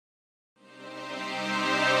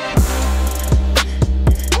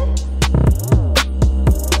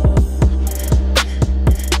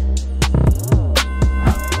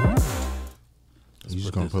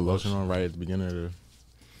lotion on right at the beginning of the.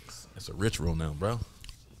 It's a ritual now, bro.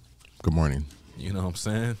 Good morning. You know what I'm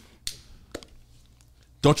saying?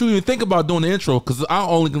 Don't you even think about doing the intro, because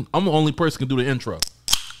I'm the only person who can do the intro.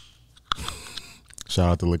 Shout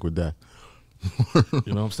out to Liquid Death.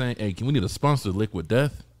 You know what I'm saying? Hey, we need a sponsor, Liquid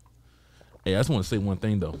Death. Hey, I just want to say one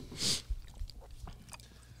thing though.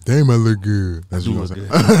 Damn, I look good. That's what you good.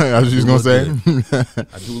 That's what you was gonna say.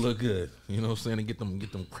 I do look good. You know what I'm saying? And get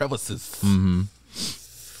them crevices. Mm-hmm.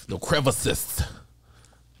 No crevices.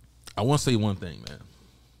 I want to say one thing, man.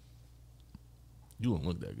 You don't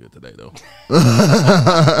look that good today, though.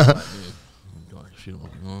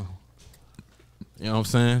 You know what I'm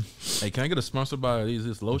saying? Hey, can I get a sponsor by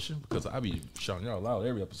this lotion? Because I be shouting y'all out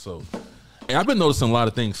every episode. Hey, I've been noticing a lot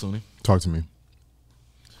of things, Sonny. Talk to me.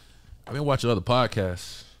 I've been watching other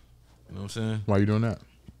podcasts. You know what I'm saying? Why you doing that?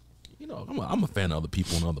 You know, I'm a fan of other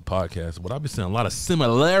people and other podcasts, but I've been seeing a lot of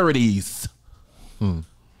similarities to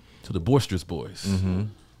the Boisterous Boys. Mm-hmm.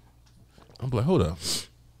 I'm like, hold up.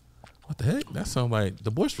 What the heck? That sounds like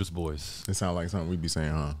the Boisterous Boys. It sounds like something we'd be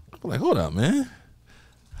saying, huh? I'm like, hold up, man.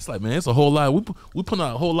 It's like, man, it's a whole lot. We putting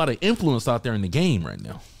out a whole lot of influence out there in the game right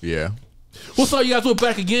now. Yeah. What's up, you guys? We're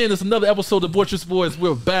back again. It's another episode of Boisterous Boys.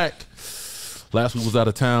 We're back. Last week was out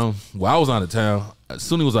of town. Well, I was out of town.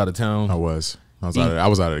 Sunni was out of town. I was out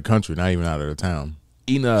of the country, not even out of the town.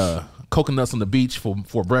 Eating coconuts on the beach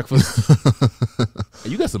for breakfast. Hey,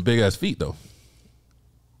 you got some big ass feet though.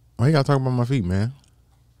 Why you gotta talk about my feet, man?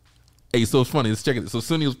 Hey, so it's funny. Let's check it. So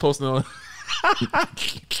Sunni was posting on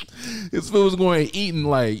his food was going eating,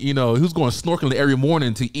 like, you know, he was going snorkeling every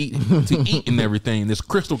morning to eat and everything. This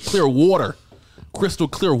crystal clear water.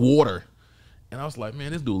 And I was like,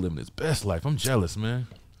 man, this dude living his best life. I'm jealous, man.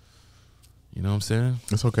 You know what I'm saying?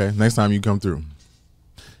 It's okay. Next time you come through.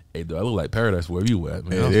 Hey, dude, I look like paradise wherever you at,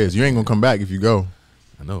 man. It is. You ain't gonna come back if you go.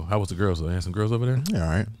 I know. How was the girls though? They had some girls over there? Yeah, all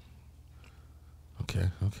right. Okay.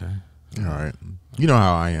 All right. You know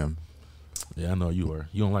how I am. Yeah, I know you are.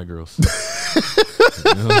 You don't like girls.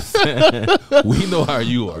 You know what I'm saying? We know how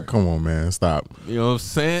you are. Come on, man. Stop. You know what I'm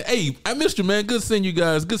saying? Hey, I missed you, man. Good seeing you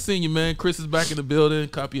guys. Good seeing you, man. Chris is back in the building.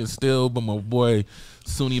 Copy and still, but my boy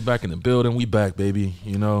Sunni back in the building. We back, baby.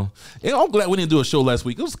 You know. And I'm glad we didn't do a show last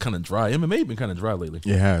week. It was kind of dry. MMA been kind of dry lately.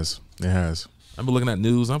 It has. I've been looking at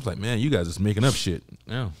news. I was like, man, you guys just making up shit.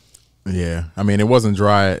 Yeah. Yeah. I mean, it wasn't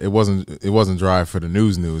dry. It wasn't dry for the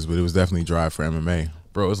news, but it was definitely dry for MMA.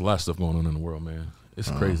 Bro, there's a lot of stuff going on in the world, man.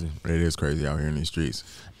 It's crazy. It is crazy out here in these streets.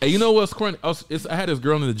 Hey, you know what's crazy? I had this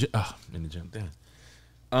girl in the gym.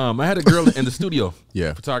 Damn. I had a girl in the studio.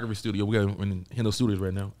 Yeah. Photography studio. We got in Hendo Studios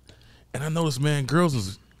right now. And I noticed, man,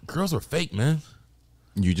 girls are fake, man.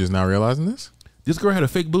 You just now realizing this? This girl had a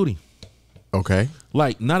fake booty. Okay.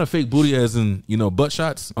 Like, not a fake booty as in, you know, butt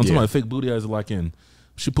shots. I'm talking about a fake booty as like in,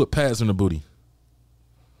 she put pads in her booty.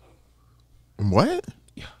 What?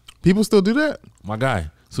 Yeah. People still do that? My guy.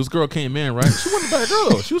 So this girl came in, right? She wasn't a bad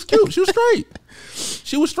girl. She was cute. She was straight.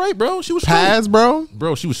 She was straight, bro. She was straight. Pads, bro?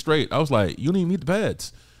 Bro, she was straight. I was like, you don't even need the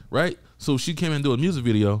pads, right? So she came in and do a music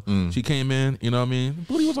video. She came in, you know what I mean?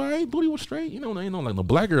 Booty was all right. Booty was straight. You know, ain't no like no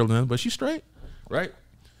black girl then, but she's straight, right?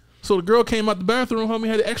 So the girl came out the bathroom, homie,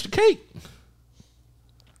 had an extra cake.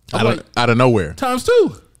 Out of nowhere.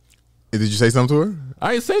 ×2. Did you say something to her?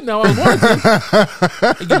 I ain't say no. I was wanting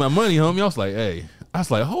to. I get my money, homie. I was like, hey. I was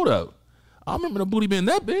like, hold up. I remember the booty being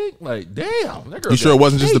that big. Like, damn. That girl. You sure it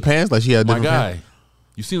wasn't just the pants? Like she had different my guy. pants?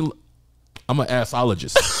 You seen? I'm an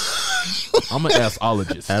assologist. I'm an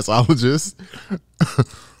assologist. Assologist?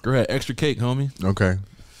 Girl had extra cake, homie. Okay.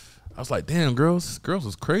 I was like, damn, girls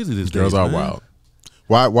is crazy these days. Girls are man.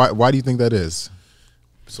 wild. Why do you think that is?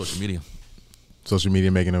 Social media. Social media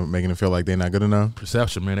making them feel like they're not good enough?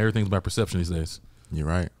 Perception, man. Everything's about perception these days. You're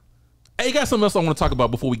right. Hey, you got something else I want to talk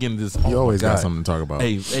about before we get into this? You always got something to talk about.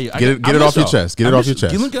 Hey, get it off your chest. Get it off your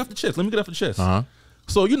chest. Let me get off the chest. Let me get off the chest. Uh-huh.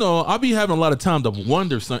 So, you know, I'll be having a lot of time to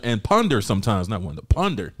wonder and ponder sometimes. Not wonder,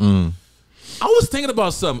 ponder. I was thinking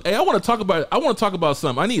about something. Hey, I want to talk about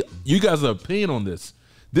something. I need you guys' opinion on this.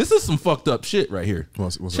 This is some fucked up shit right here.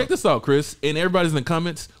 What's Check up? this out, Chris. And everybody's in the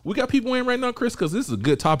comments. We got people in right now, Chris, because this is a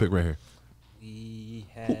good topic right here. We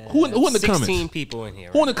have Who in the 16 comments? people in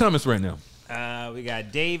here. Who in the comments right now? We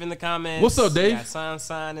got Dave in the comments. What's up, Dave? We got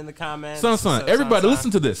San in the comments. Son, everybody,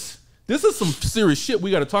 listen to this. This is some serious shit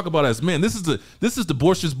we got to talk about as men. This is the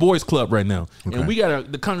Boisterous Boys Club right now, Okay.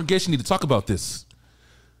 and the congregation need to talk about this.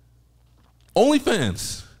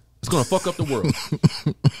 OnlyFans is gonna fuck up the world.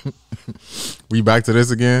 We back to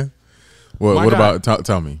this again? What about?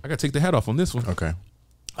 Tell me. I gotta take the hat off on this one. Okay.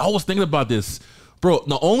 I was thinking about this, bro.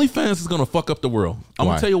 The OnlyFans is gonna fuck up the world. I'm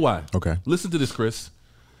Why? gonna tell you why. Okay. Listen to this, Chris.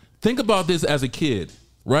 Think about this as a kid,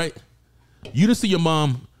 right? You didn't see your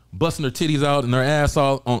mom busting their titties out and their ass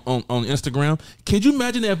out on Instagram. Can you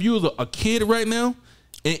imagine if you was a kid right now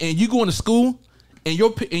and you going to school and your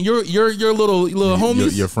little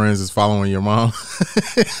homies, your friends is following your mom,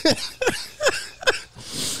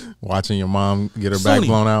 watching your mom get her back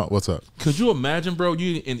blown out. What's up? Could you imagine, bro?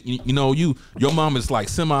 Your mom is like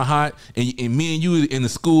semi hot, and me and you in the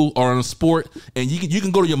school or on a sport, and you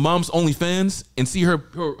can go to your mom's OnlyFans and see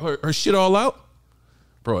her shit all out.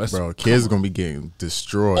 Bro, kids are gonna be getting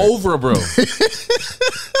destroyed. Over, bro.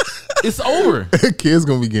 It's over. Kids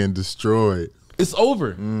gonna be getting destroyed. It's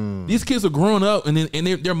over. These kids are growing up, and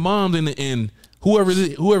their moms and whoever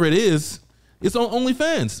it is, it's on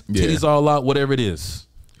OnlyFans. Yeah. Titties all out, whatever it is.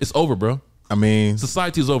 It's over, bro. I mean,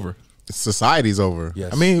 society's over. Society's over.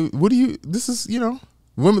 Yes. I mean, this is,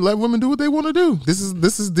 women, let women do what they want to do. These are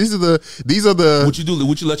the. What you do?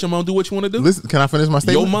 Would you let your mom do what you want to do? Listen, can I finish my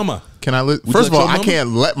statement? Yo mama. Can I first of all, I can't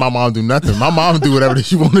let my mom do nothing. My mom do whatever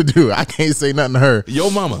she want to do. I can't say nothing to her. Yo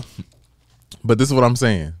mama. But this is what I'm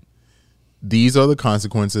saying. These are the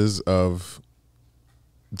consequences of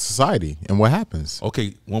society and what happens.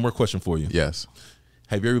 Okay, one more question for you. Yes.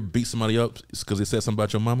 Have you ever beat somebody up because they said something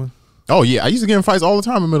about your mama? Oh yeah, I used to get in fights all the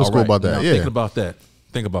time in middle school about that. Now, yeah. Think about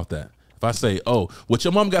that. If I say, "Oh, what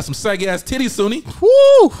your mom got some saggy ass titties, Suni?"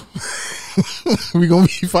 Woo! We gonna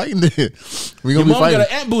be fighting there. We Your gonna be mom fighting. got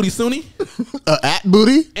an ant booty, Suni. An ant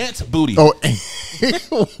booty? Ant booty. Oh,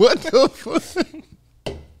 what the fuck?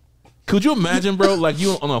 Could you imagine, bro? Like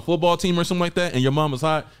you on a football team or something like that, and your mom is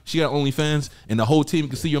hot. She got OnlyFans, and the whole team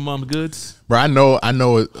can see your mom's goods. Bro, I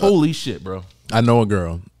know. Holy shit, bro! I know a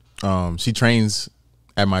girl. She trains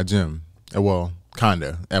at my gym. Well,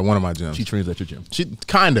 kinda at one of my gyms. She trains at your gym. She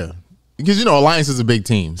kinda, because Alliance is a big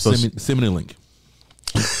team. So send me the link.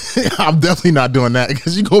 I'm definitely not doing that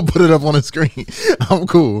because you go put it up on the screen. I'm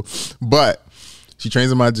cool, but she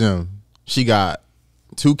trains at my gym. She got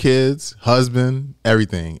 2 kids, husband,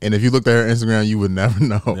 everything. And if you looked at her Instagram, you would never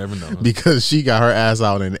know. Never know. Because she got her ass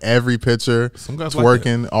out in every picture, Some guys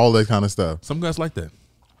twerking, like that. all that kind of stuff. Some guys like that.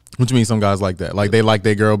 What you mean some guys like that? Like they like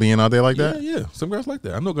their girl being out there like that? Yeah. Some guys like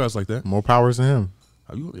that. I know guys like that. More powers to him.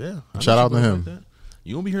 Shout out to him. Like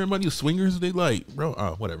you won't be hearing about these swingers. They like, bro.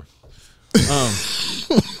 Whatever.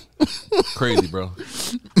 Crazy, bro.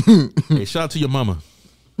 Hey, shout out to your mama.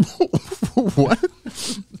 What?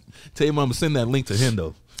 Tell your mama send that link to him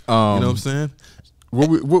though. You know what I'm saying?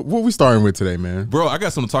 What we starting with today, man? Bro, I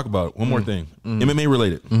got something to talk about. One more thing, MMA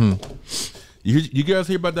related. You guys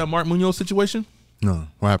hear about that Mark Munoz situation? No,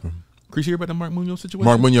 what happened? Chris, you hear about the Mark Munoz situation?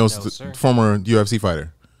 Mark Munoz, No, former UFC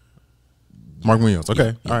fighter. Mark Munoz.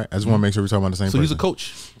 Okay, Yeah. all right. I just want to make sure we're talking about the same. So person. he's a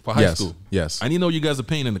coach for high school. Yes. I need to know you guys'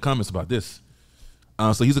 opinion in the comments about this.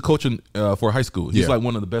 So he's a coach for high school. He's like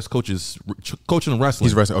one of the best coaches coaching wrestling.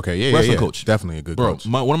 He's wrestling. Okay, yeah, wrestling yeah. coach. Definitely a good bro. coach.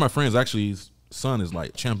 One of my friends actually, his son is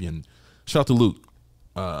like champion. Shout out to Luke.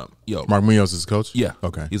 Mark Munoz is his coach. Yeah.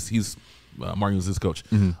 Okay. He's Mark Munoz is his coach.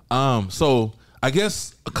 So I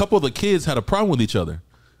guess a couple of the kids had a problem with each other.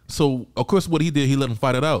 So of course, what he did, he let them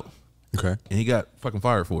fight it out. Okay. And he got fucking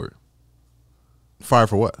fired for it. Fired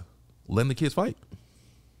for what? Letting the kids fight.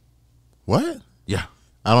 What? Yeah.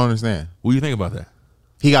 I don't understand. What do you think about that?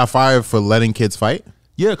 He got fired for letting kids fight.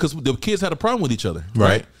 Yeah, because the kids had a problem with each other.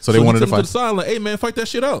 Right. So they wanted to he took fight. them to the side, like, hey man, fight that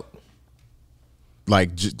shit out.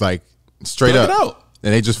 Like straight Thug up. it out.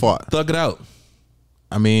 And they just fought. Thug it out.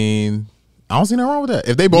 I mean, I don't see nothing wrong with that.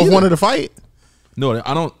 If they both Neither. wanted to fight, No,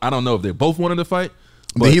 I don't know if they both wanted to fight.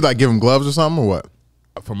 But did he like give him gloves or something or what?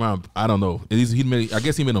 for my, I don't know. I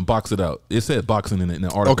guess he made them box it out. It said boxing in the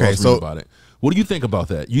article. Okay, I was so reading about it. What do you think about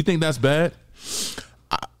that? You think that's bad?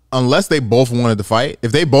 Unless they both wanted to fight.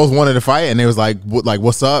 If they both wanted to fight and they was like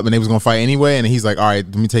what's up, and they was gonna fight anyway, and he's like, all right,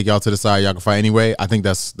 let me take y'all to the side, y'all can fight anyway. I think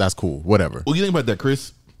that's cool. Whatever. What do you think about that,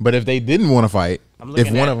 Chris? But if they didn't want to fight, I'm looking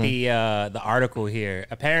if one at of them, the article here.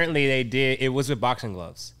 Apparently, they did. It was with boxing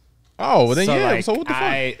gloves. oh, well then So, yeah. like, So what the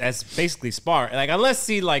fuck? that's basically spar. Like, unless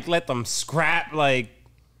he let them scrap,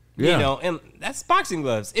 Yeah. and that's boxing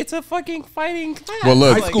gloves. It's a fucking fighting class. Well,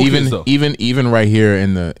 look, high school kids, though. even right here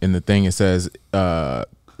in the thing, it says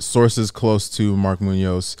sources close to Mark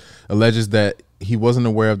Munoz alleges that he wasn't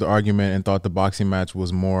aware of the argument and thought the boxing match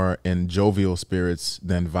was more in jovial spirits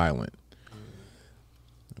than violent.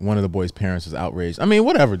 One of the boys' parents was outraged. I mean,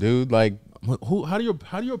 whatever, dude. Like, Who? How do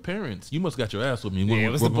your parents? You must got your ass with me. Yeah,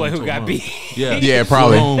 it was the boy who got beat. Yeah, Yeah,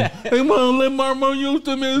 probably. Hey, mom, let Mark Munoz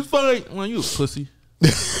to me fight. Well, you a pussy.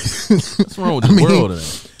 What's wrong with the world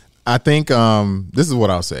today? I think this is what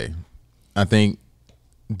I'll say.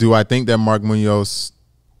 Do I think that Mark Munoz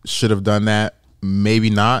should have done that? Maybe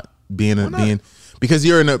not. Because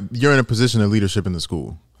you're in a position of leadership in the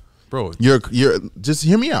school. Bro, You're just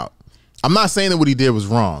hear me out. I'm not saying that what he did was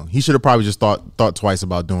wrong. He should have probably just thought twice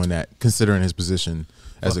about doing that, considering his position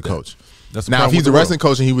as a coach. That's the now, if problem he's with a wrestling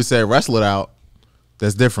coach and he would say wrestle it out,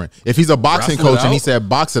 that's different. If he's a boxing Wrestle it coach and he out? said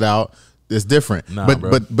box it out, it's different. Nah, but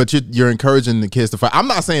bro. but you're encouraging the kids to fight. I'm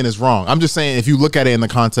not saying it's wrong. I'm just saying if you look at it in the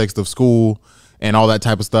context of school and all that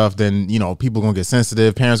type of stuff, then people gonna get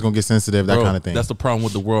sensitive, parents gonna get sensitive, that Bro, kind of thing. That's the problem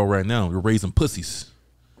with the world right now. We're raising pussies.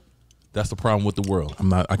 That's the problem with the world.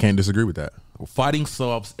 I can't disagree with that. Fighting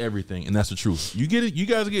solves everything, and that's the truth. You get it. You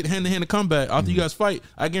guys get hand to hand combat after you guys fight.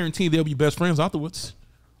 I guarantee they'll be best friends afterwards,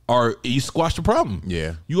 or you squash the problem.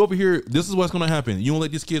 Yeah. You over here. This is what's gonna happen. You don't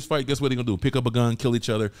let these kids fight. Guess what they're gonna do? Pick up a gun, kill each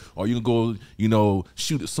other, or you can go,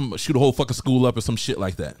 shoot a whole fucking school up or some shit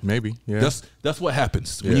like that. Maybe. Yeah. That's what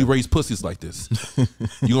happens when you raise pussies like this.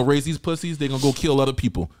 You gonna raise these pussies. They're gonna go kill other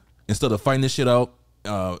people instead of fighting this shit out.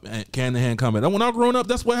 Hand to hand combat. When I was growing up,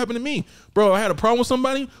 that's what happened to me, bro. I had a problem with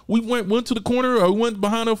somebody. We went to the corner or we went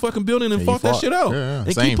behind a fucking building and fought that shit out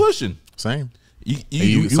and Same. keep pushing. Same.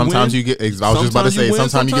 You sometimes win. you get. I was just about to say. You win,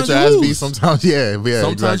 sometimes you get your ass lose. beat. Sometimes, yeah.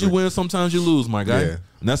 Sometimes exactly. you win. Sometimes you lose, my guy. Yeah.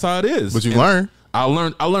 And that's how it is. But you And learn.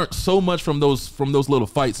 I learned so much from those little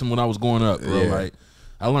fights and when I was growing up, bro. Yeah. Like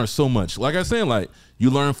I learned so much. Like I said, like you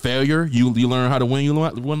learn failure. You learn how to win. You learn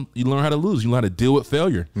how to lose. You learn how to deal with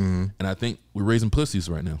failure. And I think we're raising pussies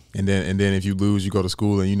right now. And then if you lose, you go to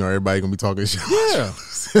school and everybody gonna be talking shit. Yeah,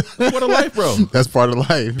 what a life, bro. That's part of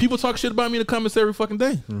life. People talk shit about me in the comments every fucking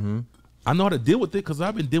day. I know how to deal with it because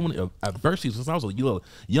I've been dealing with adversity since I was a little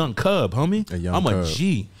young cub, homie. I'm cub. a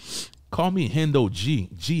G. Call me Hendo G.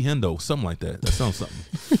 G Hendo, something like that. That sounds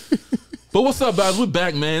something. But what's up, guys? We're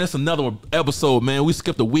back, man. It's another episode, man. We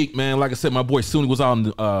skipped a week, man. Like I said, my boy Sooney was out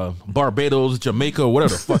in Barbados, Jamaica, or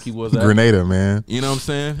whatever the fuck he was at. Grenada, man. You know what I'm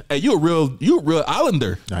saying? Hey, you a real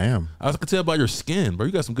islander. I am. I could tell by your skin, bro.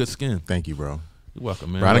 You got some good skin. Thank you, bro. You're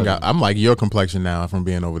welcome, man. Bro, I'm like your complexion now from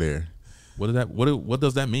being over there. What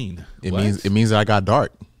does that mean? It means that I got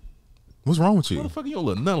dark. What's wrong with you? Motherfucker, you don't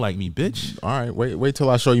look nothing like me, bitch. All right, wait till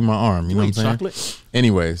I show you my arm. You know what I'm ain't saying? chocolate?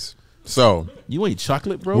 Anyways, so You ain't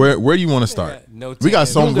chocolate, bro. where do you want to start? No we got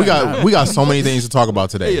tan. we got so many things to talk about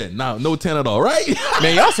today. Yeah, no tan at all, right?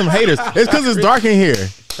 Man, y'all some haters. It's because it's dark in here.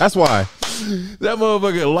 That's why. That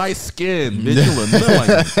motherfucker light skin, bitch. You look nothing like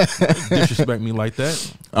me. Don't disrespect me like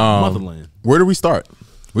that. Motherland. Where do we start?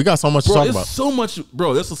 We got so much to Bro, talk there's about. so much,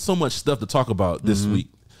 bro. There's so much stuff to talk about this week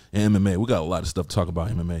in MMA. We got a lot of stuff to talk about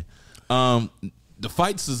in MMA. The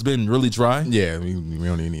fights has been really dry. Yeah, we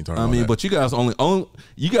don't even need to talk about that. But you guys only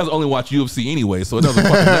watch UFC anyway, so it doesn't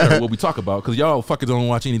fucking matter what we talk about because y'all fucking don't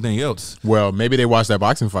watch anything else. Well, maybe they watched that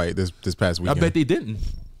boxing fight this past I weekend. bet they didn't.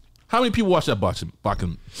 How many people watch that boxing? Wow.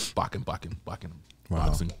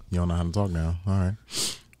 Boxing. You don't know how to talk now. All right.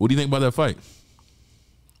 What do you think about that fight?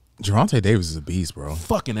 Gervonta Davis is a beast, bro.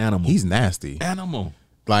 Fucking animal. He's nasty. Animal.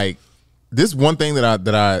 Like, this one thing that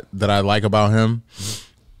I like about him,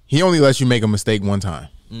 he only lets you make a mistake one time.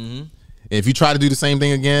 If you try to do the same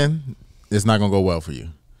thing again, it's not gonna go well for you.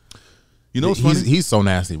 You know what's funny? He's so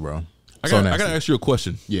nasty, bro. I So gotta nasty. ask you a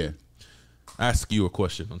question. Yeah. Ask you a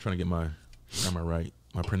question. I'm trying to get my grammar right,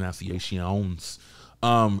 my pronunciations.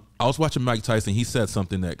 I was watching Mike Tyson. He said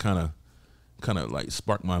something that kind of like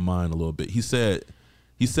sparked my mind a little bit. He said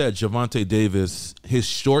Gervonta Davis,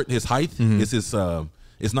 his height is his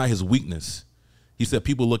it's not his weakness. He said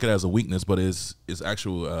people look at it as a weakness, but it's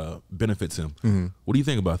actual benefits him. What do you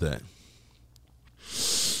think about that?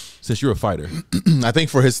 Since you're a fighter, I think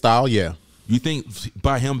for his style, yeah. you think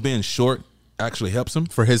by him being short actually helps him?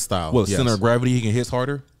 For his style, Well, yes. center of gravity, he can hit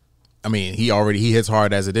harder. I mean, he hits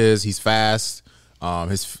hard as it is. He's fast. I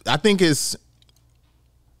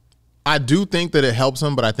do think that it helps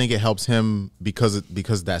him, but I think it helps him because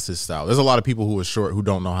that's his style. There's a lot of people who are short who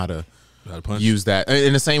don't know how to punch. use that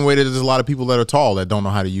in the same way that there's a lot of people that are tall that don't know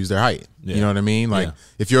how to use their height. Yeah. You know what I mean? Like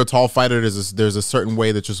if you're a tall fighter, there's a certain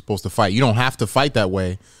way that you're supposed to fight. You don't have to fight that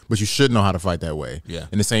way, but you should know how to fight that way. Yeah.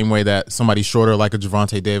 In the same way that somebody shorter like a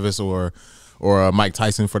Gervonta Davis or a Mike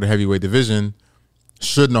Tyson for the heavyweight division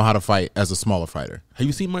should know how to fight as a smaller fighter. Have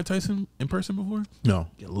you seen Mike Tyson in person before? No.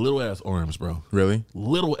 Yeah, little ass arms, bro. Really?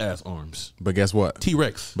 Little ass arms. But guess what?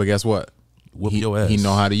 T-Rex. But guess what? Whoop your ass. He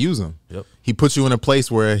know how to use them. Yep. He puts you in a place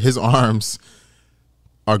where his arms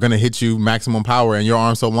are going to hit you maximum power, and your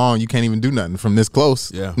arm's so long you can't even do nothing from this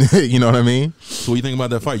close. Yeah. You know what I mean? So what you think about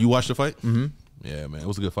that fight? You watched the fight? Mm-hmm. Yeah, man. It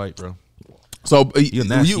was a good fight, bro. So You're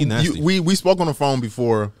nasty. You're nasty. we spoke on the phone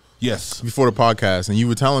before Yes. the podcast, and you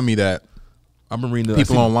were telling me that I've been reading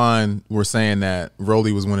people online were saying that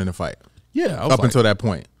Rolly was winning the fight. Yeah. Up until that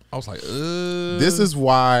point. I was like, This is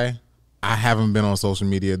why I haven't been on social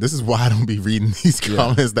media. This is why I don't be reading these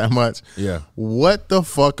comments that much. Yeah. What the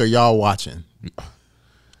fuck are y'all watching?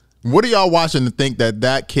 What are y'all watching to think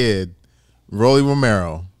that kid, Rolly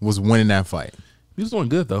Romero, was winning that fight? He was doing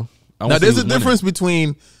good though. Now there's a difference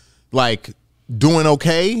between like doing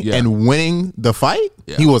okay and winning the fight.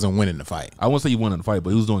 Yeah. He wasn't winning the fight. I won't say he won in the fight,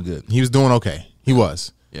 but he was doing good. He was doing okay. He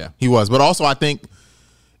was. Yeah. He was. But also I think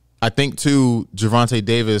too, Gervonta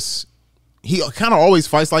Davis, he kind of always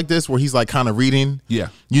fights like this where he's like kind of reading. Yeah.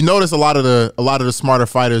 You notice a lot of the smarter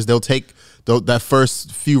fighters, they'll take that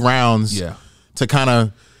first few rounds to kind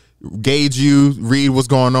of gauge you, read what's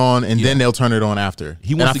going on, and then they'll turn it on after.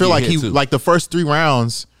 And I feel like like the first 3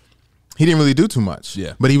 rounds, he didn't really do too much.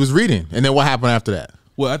 Yeah. But he was reading. And then what happened after that?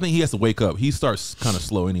 Well, I think he has to wake up. He starts kind of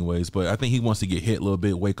slow anyways, but I think he wants to get hit a little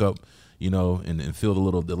bit, wake up, and feel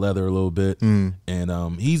the leather a little bit.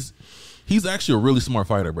 And he's actually a really smart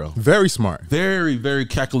fighter, bro. Very smart. Very, very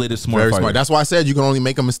calculated, smart Very fighter. smart. That's why I said you can only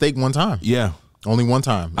make a mistake one time. Yeah. Only one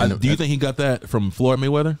time. Do you think he got that from Floyd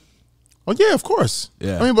Mayweather? Oh, yeah, of course.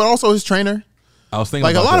 Yeah. I mean, but also his trainer. I was thinking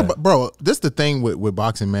like about a lot that. of, bro, this is the thing with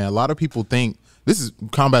boxing, man. A lot of people think, this is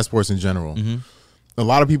combat sports in general. A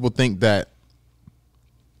lot of people think that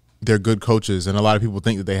they're good coaches, and a lot of people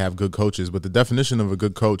think that they have good coaches, but the definition of a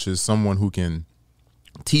good coach is someone who can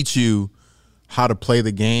teach you how to play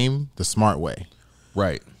the game the smart way.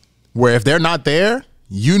 Right. Where if they're not there,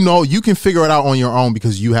 you can figure it out on your own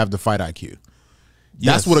because you have the fight IQ.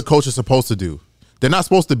 That's what a coach is supposed to do. They're not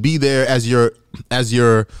supposed to be there as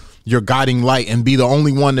your guiding light and be the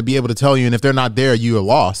only one to be able to tell you. And if they're not there, you are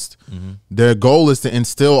lost. Their goal is to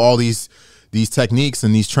instill all these techniques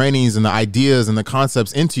and these trainings and the ideas and the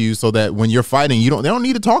concepts into you so that when you're fighting, they don't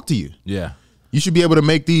need to talk to you. Yeah. You should be able to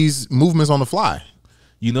make these movements on the fly.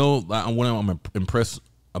 What I'm impressed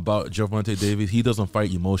about Gervonta Davis, he doesn't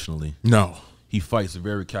fight emotionally. No. He fights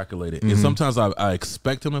very calculated, and sometimes I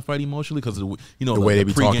expect him to fight emotionally because of the way they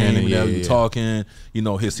be talking, talking,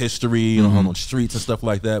 his history, on the streets and stuff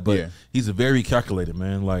like that. But he's very calculated,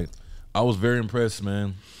 man. Like I was very impressed,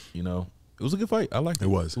 man. It was a good fight. I liked it. It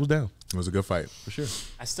was down. It was a good fight for sure.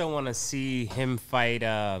 I still want to see him fight.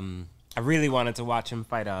 I really wanted to watch him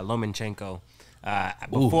fight Lomachenko.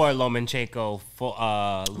 Before Lomachenko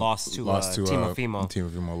lost to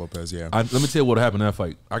Teofimo Lopez. Yeah. Let me tell you what happened in that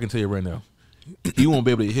fight. I can tell you right now. He won't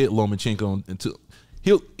be able to hit Lomachenko until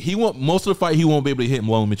he won't. Most of the fight, he won't be able to hit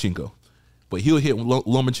Lomachenko, but he'll hit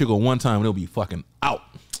Lomachenko one time and it'll be fucking out.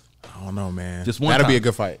 I don't know, man. Just one. That'll time. be a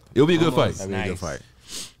good fight. It'll be a good fight. That'll be a good fight.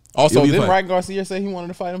 Also, didn't Ryan Garcia say he wanted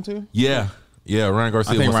to fight him too? Yeah. Ryan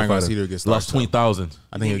Garcia. I think Ryan Garcia gets lost 20,000.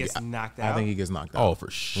 I think he gets knocked out. I think he gets knocked out. Oh,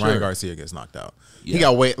 for sure. Ryan Garcia gets knocked out. Yeah. He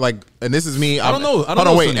got weight and this is me. I don't know. Hold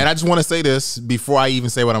on, wait. And I just want to say this before I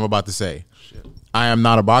even say what I'm about to say. Shit. I am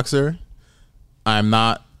not a boxer. I am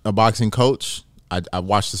not a boxing coach. I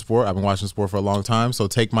watch the sport. I've been watching the sport for a long time. So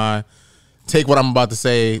take what I'm about to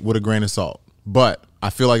say with a grain of salt. But I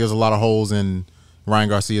feel like there's a lot of holes in Ryan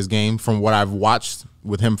Garcia's game from what I've watched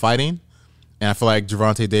with him fighting. And I feel like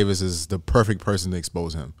Gervonta Davis is the perfect person to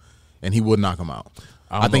expose him. And he would knock him out.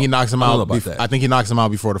 I think he knocks him out. I think he knocks him out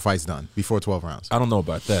before the fight's done, before 12 rounds. I don't know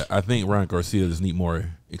about that. I think Ryan Garcia just need more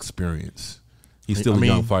experience. He's still a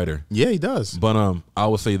young fighter. Yeah, he does. But I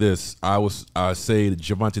would say this. I say that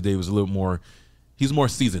Gervonta Davis is a little more. He's more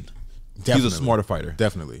seasoned. Definitely. He's a smarter fighter.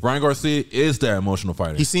 Definitely. Ryan Garcia is that emotional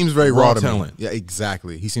fighter. He seems very raw to talent. me. Yeah,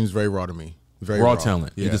 exactly. He seems very raw to me. Very raw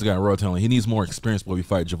talent. Yeah. He just got raw talent. He needs more experience before we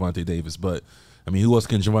fight Gervonta Davis. But I mean, who else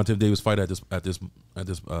can Gervonta Davis fight at this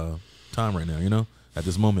time right now? At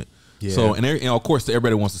this moment. Yeah. So and of course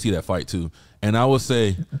everybody wants to see that fight too. And I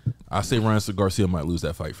say Ryan Garcia might lose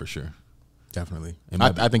that fight for sure. Definitely.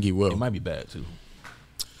 I think he will. It might be bad too.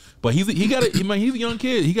 But he's a young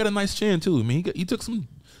kid. He got a nice chin too. I mean, he took some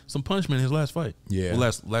punishment in his last fight. Yeah.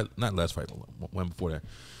 Well, not last fight, one before that.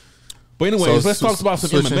 But anyways, let's talk about some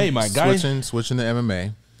MMA, my guy. Switching to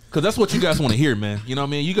MMA. Because that's what you guys want to hear, man. You know what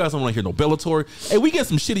I mean? You guys don't want to hear no Bellator. Hey, we get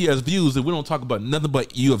some shitty ass views and we don't talk about nothing but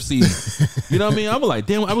UFC. You know what I mean? I'm like,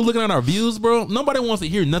 damn, I was looking at our views, bro. Nobody wants to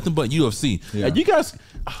hear nothing but UFC. Yeah. You guys,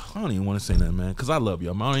 I don't even want to say that, man, because I love you.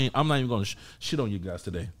 I'm not even going to shit on you guys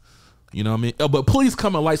today. You know what I mean? But please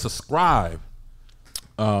come and subscribe.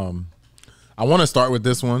 I want to start with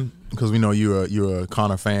this one because we know you're a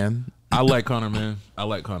Conor fan. I like Conor, man. I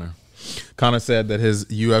like Conor. Conor said that his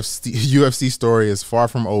UFC story is far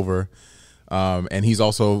from over, and he's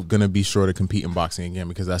also going to be sure to compete in boxing again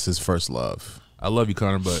because that's his first love. I love you,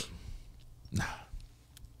 Conor, but nah.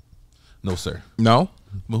 No, sir. No?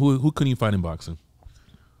 But who couldn't he fight in boxing?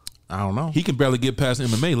 I don't know. He can barely get past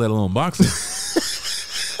MMA, let alone boxing.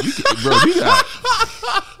 You got...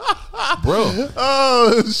 Bro.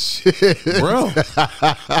 Oh, shit. Bro.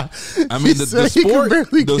 I mean, the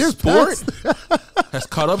sport has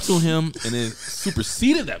caught up to him, and it's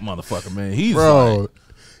superseded that motherfucker, man. He's bro. Like,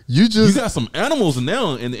 you got some animals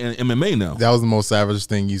now in MMA now. That was the most savage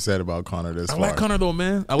thing you said about Conor this far. I like Conor though,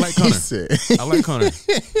 man. I like Conor. I like Conor.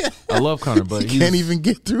 I love Conor, but he can't even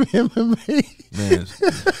get through MMA. Man,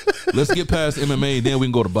 let's get past MMA, then we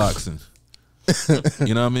can go to boxing.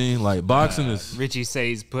 You know what I mean? Like boxing is. Richie says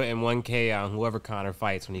he's putting 1K on whoever Conor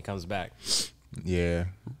fights when he comes back. Yeah.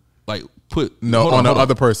 Like on the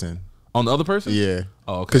other person. On the other person? Yeah.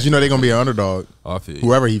 Oh, okay. Because you know they're gonna be an underdog. Oh, I feel you.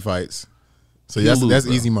 Whoever he fights. So that's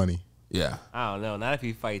easy money. Yeah. I don't know. Not if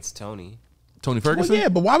he fights Tony. Tony Ferguson? Well, yeah,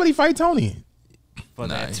 but why would he fight Tony? For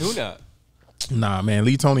that tune-up. Nah, man,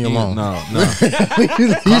 leave Tony alone. No.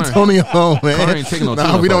 leave Tony alone, man. Conor ain't taking no nah,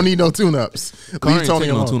 tune-up we don't fight. need no tune-ups. Conor Leave ain't Tony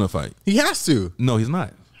taking alone. no tune-up fight. He has to. No, he's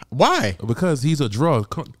not. Why? Because he's a draw.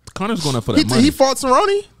 Connor's going up for that money. He fought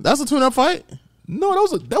Cerrone. That's a tune-up fight. No,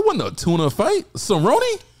 that wasn't a tune-up fight.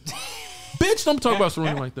 Cerrone? Bitch, don't talk about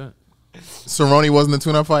Cerrone like that. Cerrone wasn't a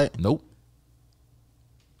tune-up fight? Nope.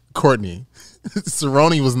 Courtney.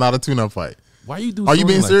 Cerrone was not a tune-up fight. Why you do? Are you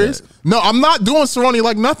being like serious? that? No, I'm not doing Cerrone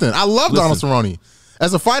like nothing. I love Donald Cerrone.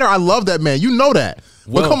 As a fighter, I love that man. You know that.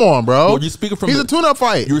 Well, but come on, bro. Well, you're speaking from He's a tune-up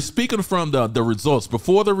fight. You're speaking from the results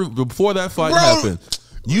before that fight happened.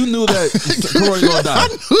 You knew that Cerrone gonna die. I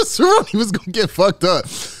knew Cerrone was gonna get fucked up,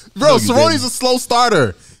 bro. Cerrone's a slow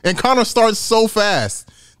starter, and Conor starts so fast.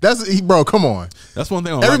 Bro. Come on. That's one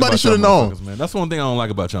thing. Everybody should have known. Man. That's one thing I don't like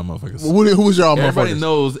about y'all motherfuckers. Who was y'all Everybody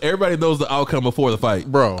motherfuckers? Everybody knows the outcome before the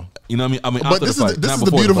fight, bro. You know what I mean? But this is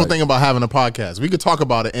the beautiful thing about having a podcast. We could talk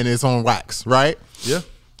about it and it's on wax, right? Yeah.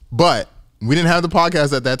 But we didn't have the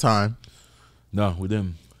podcast at that time. No, we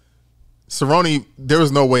didn't. Cerrone, there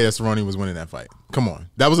was no way that Cerrone was winning that fight. Come on,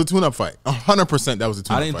 that was a tune-up fight. 100%, that was a tune-up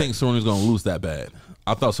fight. I didn't think Cerrone was going to lose that bad.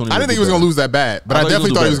 I didn't think he was going to lose that bad, but I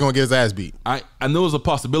definitely thought he was going to get his ass beat. I knew it was a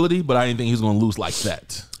possibility, but I didn't think he was going to lose like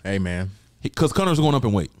that. Hey, man. Because Conor's going up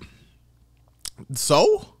in weight.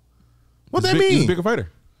 So? What that mean? He's a bigger fighter.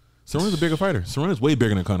 Cerrone's a bigger fighter. Cerrone's way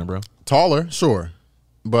bigger than Conor, bro. Taller, sure.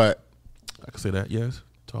 But I can say that, yes.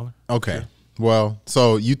 Taller. Okay. Sure. Well,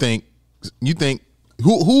 so you think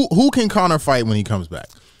who can Conor fight when he comes back?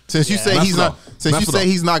 Since you say he's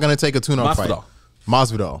not going to take a tune-up fight.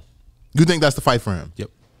 Masvidal. You think that's the fight for him? Yep.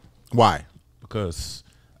 Why? Because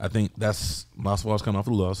I think that's Masvidal's coming off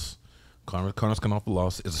the loss. Conor's coming off the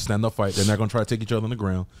loss. It's a stand-up fight. They're not going to try to take each other on the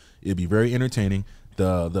ground. It'd be very entertaining.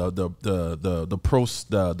 The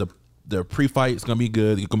pre-fight is going to be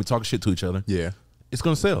good. You're going to be talking shit to each other. Yeah. It's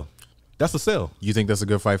going to sell. That's a sell. You think that's a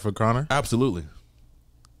good fight for Conor? Absolutely.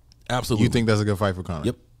 Absolutely. You think that's a good fight for Conor?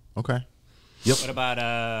 Yep. Okay. Yep. What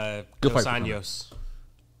about Good Dos fight for Anjos?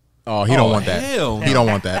 Oh, he don't want that. He don't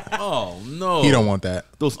want that. Oh no, he don't want that.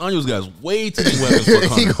 Those Anjos guys way too many weapons for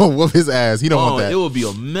Conor. He gonna whoop his ass. He don't want that. It would be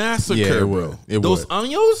a massacre, yeah, it bro. would. Those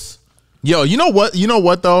Anjos. Yo, you know what? You know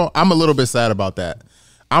what though? I'm a little bit sad about that.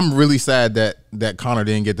 I'm really sad that Conor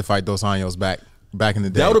didn't get to fight Dos Anjos back in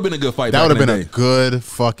the day. That would have been a good fight. That would have been a good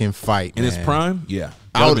fucking fight in his prime. Yeah,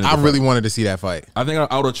 I really wanted to see that fight. I think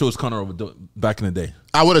I would have chose Conor over back in the day.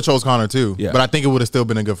 I would have chose Conor too. Yeah. But I think it would have still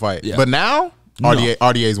been a good fight. Yeah. But now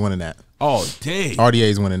RDA's winning that. Oh dang,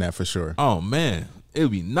 RDA's winning that for sure. Oh man, it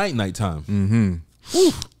would be night time. Mm-hmm.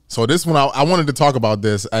 So this one, I wanted to talk about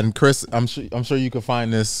this, and Chris, I'm sure you can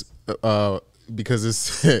find this because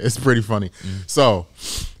it's pretty funny. So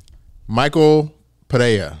Michael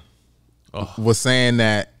Pereira was saying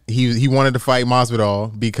that he wanted to fight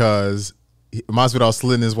Masvidal because Masvidal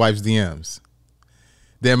slid in his wife's DMs.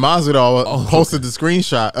 Then Masvidal posted the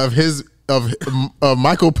screenshot of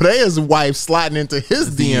Michael Pereira's wife sliding into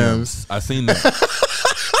his DMs. I seen that.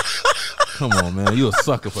 Come on, man, you a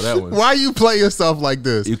sucker for that one. Why you play yourself like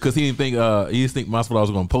this? Because he didn't think Masvidal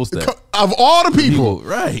was going to post that. Of all the people,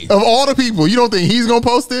 right? Of all the people, you don't think he's going to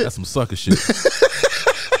post it? That's some sucker shit.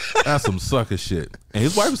 That's some sucker shit. And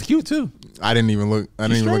his wife was cute too. I didn't even look. I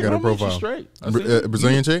didn't even look at her profile. She's straight.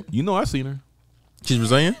 Brazilian chick. You know I seen her. She's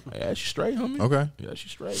Brazilian. Yeah, she's straight, homie. Okay. Yeah,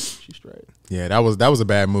 she's straight. She's straight. Yeah, that was a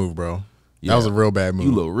bad move, bro. Yeah. That was a real bad move.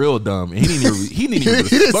 You look real dumb. And he didn't even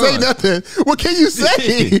he didn't say nothing. What can you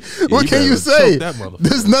say? What can you say?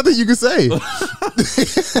 There's nothing you can say.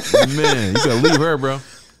 Man, you gotta leave her, bro.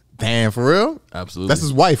 Damn, for real? Absolutely. That's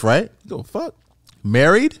his wife, right? Go fuck.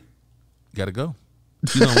 Married? Gotta go.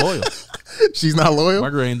 She's not loyal. She's not loyal? My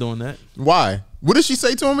girl ain't doing that. Why? What did she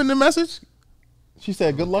say to him in the message? She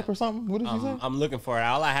said good luck or something? What did she say? I'm looking for it.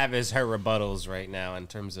 All I have is her rebuttals right now in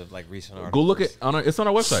terms of like recent articles. Go look at it's on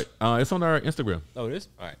our website. It's on our Instagram. Oh, it is?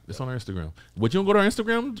 All right. It's on our Instagram. Would you don't go to our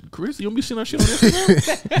Instagram, Chris? You don't be seeing our shit on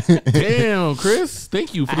Instagram? Damn, Damn, Chris.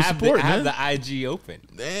 Thank you for the support, I have man. the IG open.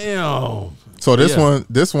 Damn. So this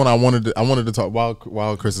one, I wanted to talk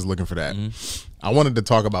while Chris is looking for that. I wanted to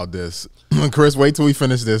talk about this. Chris, wait till we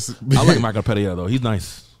finish this. I like Michael Pereira though. He's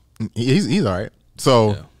nice. He's all right.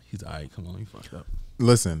 So Yeah, he's all right. Come on, he fucked up.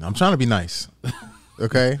 listen, I'm trying to be nice.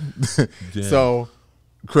 Okay. So,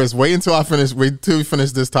 Chris, wait till we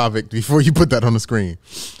finish this topic before you put that on the screen.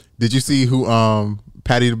 Did you see who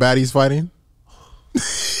Patty the Baddie's fighting?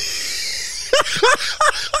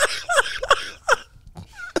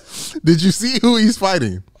 Did you see who he's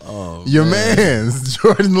fighting? Oh, your man's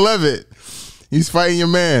Jordan Levitt. He's fighting your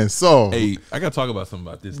man. So, hey, I gotta talk about something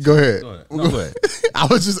about this. Go ahead. No, go ahead. I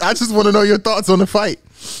just want to know your thoughts on the fight.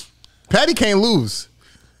 Patty can't lose.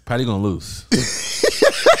 Patty gonna lose.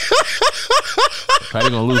 Patty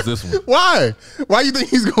gonna lose this one. Why? Why you think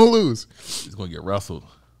he's gonna lose? He's gonna get wrestled.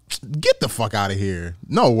 Get the fuck out of here.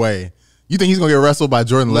 No way. You think he's gonna get wrestled by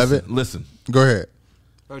Jordan Levitt? Listen. Go ahead.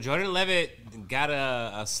 Bro, Jordan Levitt got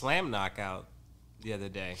a slam knockout the other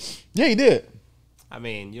day. Yeah, he did. I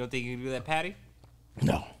mean, you don't think you can do that, Patty?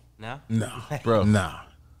 No. No? No. Bro. Nah.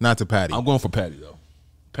 Not to Patty. I'm going for Patty though.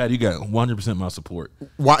 Patty, you got 100% my support.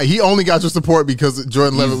 Why he only got your support because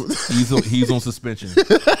Jordan Levitt He's on suspension.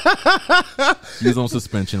 He's on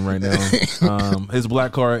suspension right now. His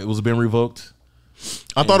black card was been revoked.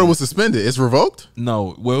 I thought it was suspended. It's revoked?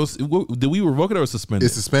 No, did we revoke it or suspend it?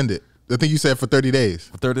 It's suspended. I think you said for 30 days.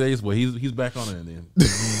 For 30 days. Well, he's back on it then.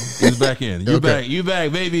 He's back in. You Okay. back. You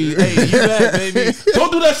back, baby. Hey, you back, baby.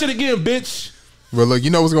 Don't do that shit again, bitch. But look, you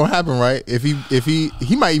know what's gonna happen, right? If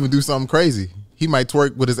he might even do something crazy. He might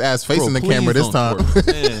twerk with his ass facing the camera this time.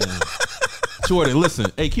 Man. Jordan,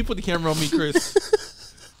 listen. Hey, keep put the camera on me,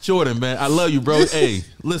 Chris. Jordan, man, I love you, bro. Hey,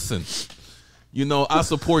 listen. You know, I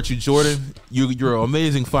support you, Jordan. You're an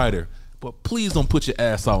amazing fighter. But please don't put your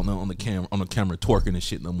ass out on the camera twerking and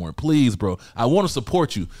shit no more. Please, bro. I want to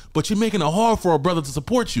support you. But you're making it hard for a brother to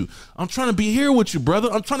support you. I'm trying to be here with you, brother.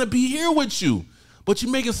 I'm trying to be here with you. But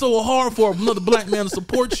you're making it so hard for another black man to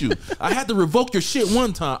support you. I had to revoke your shit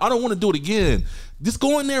one time. I don't want to do it again. Just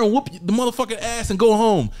go in there and whoop the motherfucking ass and go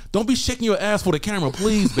home. Don't be shaking your ass for the camera,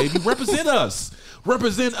 please, baby. Represent us.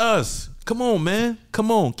 Represent us. Come on, man.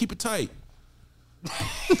 Come on. Keep it tight.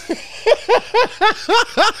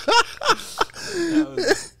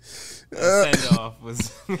 Send off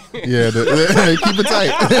was Yeah, keep it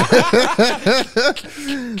tight.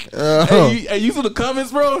 Hey, you saw the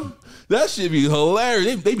comments, bro? That shit be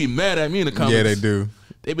hilarious. They be mad at me in the comments. Yeah, they do.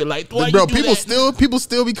 They be like, why Bro, you do people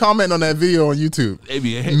still be commenting on that video on YouTube. They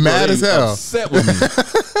be mad as hell. Upset with me.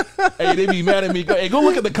 Hey, they be mad at me. Hey, go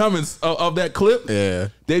look at the comments of that clip. Yeah.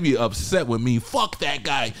 They be upset with me. Fuck that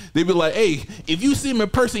guy. They be like, hey, if you see him in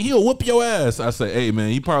person, he'll whoop your ass. I say, hey,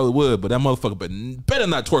 man, he probably would, but that motherfucker better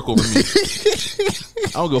not twerk over me.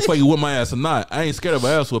 I don't go fuck you whip my ass or not. I ain't scared of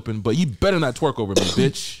an ass whooping, but you better not twerk over me,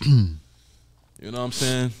 bitch. You know what I'm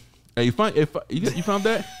saying? Hey, you found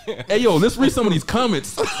that? Hey, yo, let's read some of these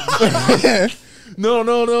comments. No.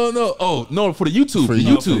 Oh, no, for the YouTube. For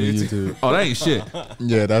YouTube. Oh, that ain't shit.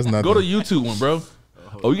 Yeah, that's nothing. Go to YouTube one, bro.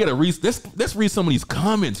 Oh, you gotta read. Let's read some of these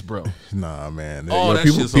comments, bro. Nah, man. Oh, that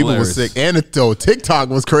shit's people were hilarious. sick. And TikTok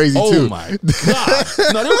was crazy Oh too. my god.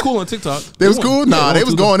 No, they were cool on TikTok. They was cool? Nah, Yeah, they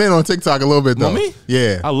was going in on TikTok a little bit though. On me?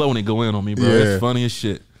 Yeah. I love when they go in on me, bro. Yeah. It's funny as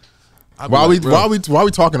shit. While we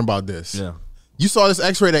talking about this, Yeah. you saw this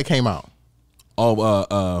X-ray that came out.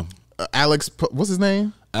 Oh, Alex, what's his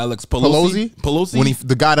name? Alex Pelosi. When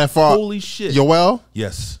the guy that fought Holy shit. Yoel,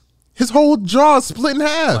 Yes. his whole jaw is split in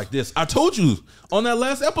half. Like this. I told you on that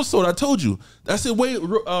last episode. I told you. I said, wait,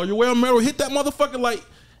 Yoel Merrill hit that motherfucker like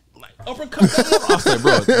uppercut. I said,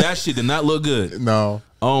 bro, that shit did not look good. No.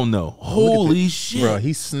 Oh no. Holy shit, Bro,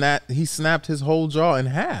 he snapped his whole jaw in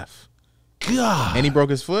half. God. And he broke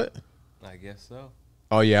his foot? I guess so.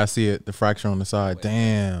 Oh yeah, I see it. The fracture on the side.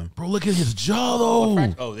 Damn. Bro, look at his jaw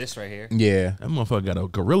though. Oh, this right here. Yeah. That motherfucker got a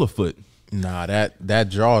gorilla foot. Nah, that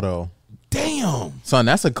jaw though. Damn. Son,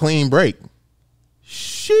 that's a clean break.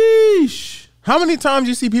 Sheesh. How many times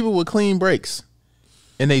you see people with clean breaks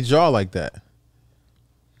and they jaw like that?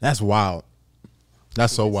 That's wild.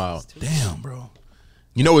 That's so wild. Damn, bro.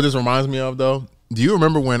 You know what this reminds me of though? Do you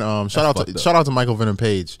remember when shout out to Michael Venom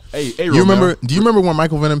Page? Hey, do you remember when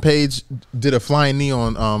Michael Venom Page did a flying knee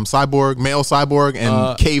on male Cyborg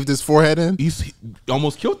and caved his forehead in? He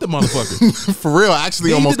almost killed the motherfucker. For real, actually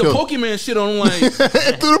He almost did the killed. Pokemon shit on like Through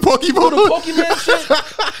the Pokemon. the Pokemon shit.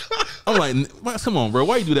 I'm like, come on, bro.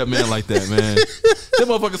 Why you do that man like that, man? That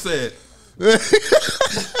motherfucker said.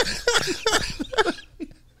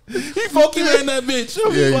 He Pokemon that bitch.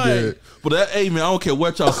 I'm Yeah, he like, did. but that, hey man, I don't care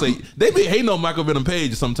what y'all say. They be hating on Michael Venom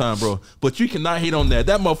Page sometimes, bro. But you cannot hate on that.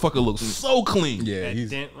 That motherfucker looks so clean. Yeah, That he's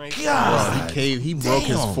dent right God. bro, he caved. He broke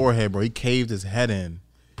his Damn. forehead, bro. He caved his head in.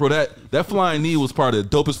 Bro, that flying knee was part of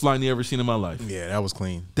the dopest flying knee I've ever seen in my life. Yeah, that was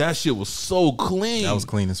clean. That shit was so clean. That was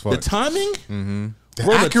clean as fuck. The timing? Mm-hmm. The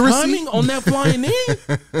Bro, accuracy? the timing on that flying knee?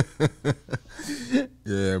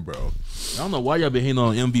 Yeah, bro. I don't know why y'all been hating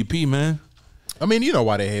on MVP, man. I mean, you know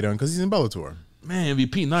why they hate him, because he's in Bellator. Man,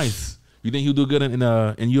 MVP, nice. You think he'll do good in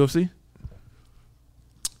UFC?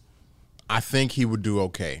 I think he would do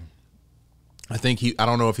okay. I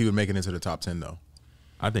don't know if he would make it into the top 10 though.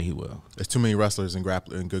 I think he will. There's too many wrestlers and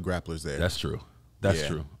good grapplers there. That's true. That's Yeah.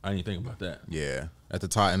 true. I didn't think about that. Yeah, at the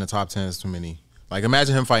top in the top 10 is too many. Like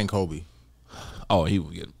imagine him fighting Kobe. Oh, he will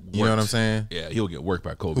get worked. You know what I'm saying? Yeah, he'll get worked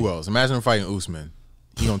by Kobe. Who else? Imagine him fighting Usman.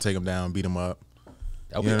 He gonna take him down, beat him up.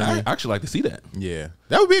 That would You know what I I mean? actually like to see that. Yeah,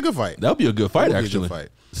 that would be a good fight. That would be a good fight, That would be a actually. good fight.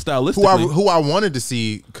 Stylistically. Who I wanted to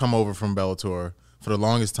see come over from Bellator for the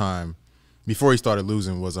longest time before he started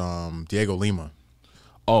losing was Diego Lima.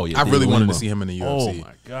 Oh yeah, I really Diego wanted Lima. to see him in the Oh UFC.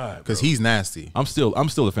 my god, Because bro. he's nasty. I'm still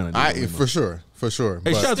a fan of Diego Lima. For sure.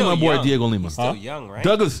 Hey, But- shout out to my boy young. Diego Lima. He's still young, right?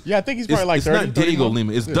 Douglas. Yeah, I think he's probably like it's 30, not Diego 31.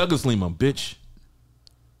 Lima. It's Yeah. Douglas Lima, bitch.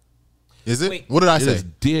 Is it? Wait. What did I It say? is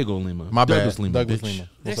Diego Lima. My bad. Douglas Lima, Douglas bitch. Lima.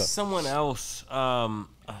 There's What's up? someone else, a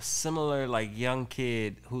similar like young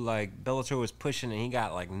kid who like Bellator was pushing and he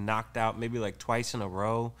got like knocked out maybe like twice in a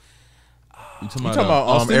row. You talking You talking about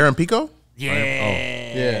Austin? Aaron Pico? Yeah,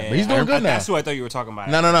 Yeah, but he's doing good now. That's who I thought you were talking about.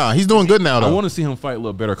 No. He's doing good now, I though. want to see him fight a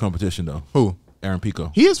little better competition though. Who? Aaron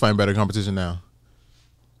Pico. He is fighting better competition now.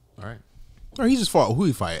 All right. Or he just fought who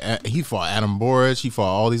he fight? He fought Adam Boric. He fought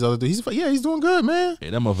all these other dudes. He's doing good, man. Hey,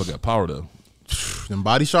 that motherfucker got power though. Them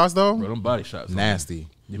body shots though, Bro, them body shots. nasty.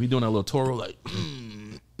 If he doing that little Toro like,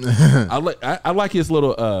 I like his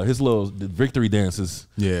little victory dances.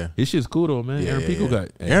 Yeah, His shit's cool though, man. Aaron Pico got.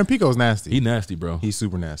 Hey, Aaron Pico's nasty. he nasty, bro. He's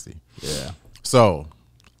super nasty. Yeah. So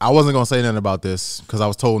I wasn't gonna say nothing about this because I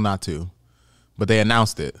was told not to, but they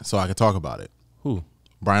announced it so I could talk about it. Who?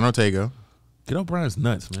 Brian Ortega, Get up Brian's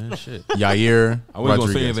nuts, man. Shit. Yair I wasn't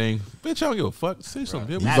gonna say Rodriguez. anything. Bitch, I don't give a fuck. Say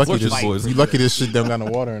something. That's Lucky what's this, fighting boys. for you lucky this shit don't got no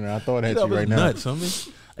water in it. I throw it at Get you up his right now. nuts,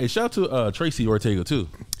 homie. Hey, shout out to Tracy Ortega too.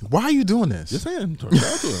 Why are you doing this? Just saying, shout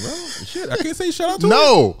out to him, bro. Shit, I can't say shout out to him.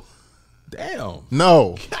 No, Damn.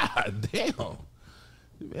 no. God damn.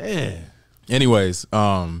 Man. Anyways,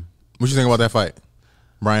 what you think about that fight,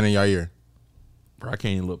 Brian and Yair? Bro, I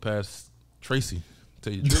can't even look past Tracy.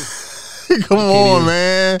 Tell you the truth. Come on, even-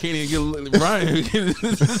 man. Can't even get Brian.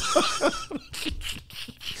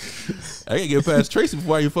 I can't get past Tracy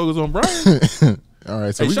before you focus on Brian. All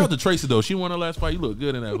right, so Hey, we shout out to Tracy though. She won her last fight. You look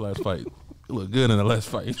good in that last fight. You look good in the last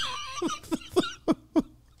fight.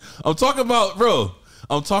 I'm talking about, bro.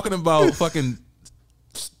 I'm talking about fucking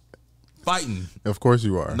fighting. of course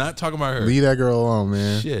you are. Not talking about her. Leave that girl alone,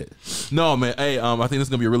 man. Shit. No, man. Hey, I think this is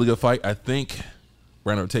gonna be a really good fight. I think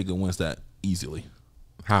Brandon Ortega wins that easily.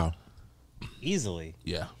 How? Easily.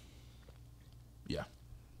 Yeah. Yeah.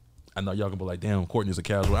 I know y'all gonna be like, damn, Courtney's a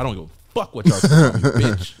casual. I don't give a fuck what y'all say, you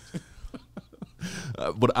bitch.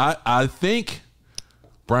 But I think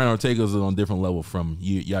Brian Ortega is on a different level from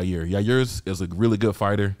Yair. Yair is a really good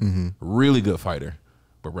fighter, really good fighter.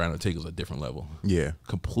 But Brian Ortega is a different level, Yeah.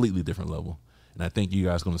 completely different level. And I think you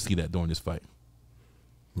guys going to see that during this fight.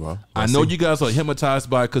 Well, I know you guys are hypnotized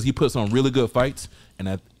by it because he puts on really good fights,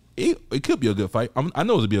 and it could be a good fight. I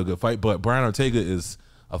know it would be a good fight, but Brian Ortega is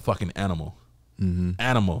a fucking animal.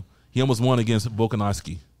 Animal. He almost won against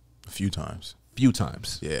Volkanovski a few times. few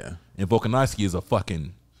times. Yeah. And Volkanovski is a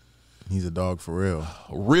fucking He's a dog for real.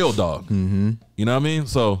 real dog. You know what I mean?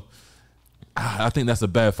 So I think that's a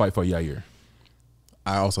bad fight for Yair.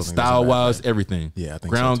 I also think that's a Style bad wise, fight. everything. Yeah, I think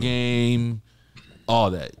ground so too. game, all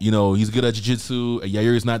that. You know, he's good at jiu-jitsu.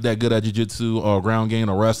 Yair is not that good at jiu-jitsu or ground game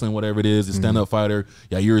or wrestling, whatever it is. He's a stand-up fighter.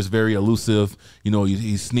 Yair is very elusive. You know,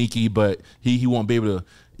 he's sneaky, but he won't be able to.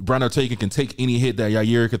 Brian Ortega can take any hit that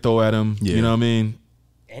Yair could throw at him. Yeah. You know what I mean?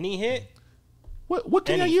 Any hit? What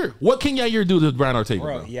can Any- Yair do to Brian Ortega?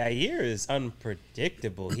 Bro, Bro? Yair is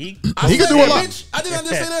unpredictable. He could do a lot. Bitch. I did not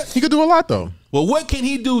just say that. He could do a lot though. Well, what can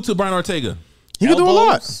he do to Brian Ortega? He could do a lot.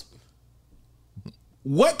 Elbows.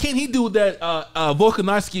 What can he do that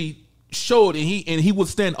Volkanovski showed and he would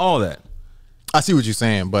stand all that? I see what you're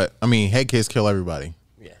saying, but I mean, head kicks kill everybody.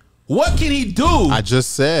 Yeah. What can he do? I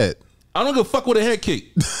just said. I don't give a fuck with a head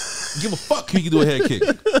kick. Give a fuck he can do a head kick.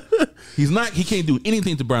 He can't do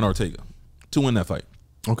anything to Brian Ortega to win that fight.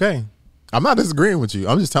 Okay. I'm not disagreeing with you.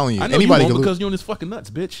 I'm just telling you. I know Anybody you can won't lose. because you're on this fucking nuts,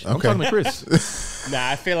 bitch. I'm Okay. talking to Chris. Nah,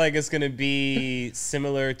 I feel like it's gonna be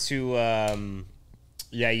similar to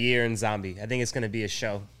Yair and Zombie. I think it's gonna be a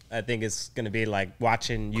show. I think it's gonna be like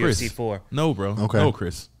watching Chris. UFC 4. No, bro. Okay. No,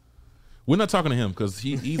 Chris. We're not talking to him because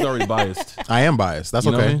he's already biased. I am biased. That's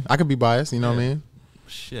You know okay. what I mean? I could be biased. You know what I mean?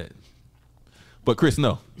 Shit. But Chris,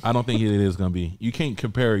 no, I don't think it is gonna be. You can't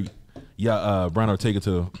compare Brian Ortega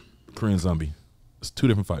to Korean Zombie. It's two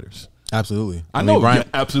different fighters. Absolutely. I know. Brian,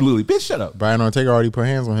 Yeah, absolutely. Bitch, shut up. Brian Ortega already put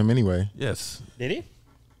hands on him anyway. Yes. Did he?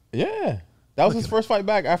 Yeah. That was his first fight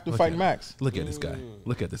back after fighting Max. Look at this guy.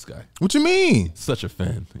 Look at this guy. What you mean? Such a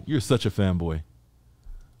fan. You're such a fanboy.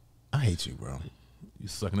 I hate you, bro. You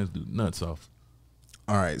sucking this dude nuts off.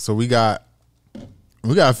 All right, so we got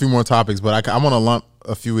a few more topics, but I want to lump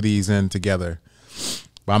a few of these in together.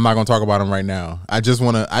 But I'm not gonna talk about them right now. I just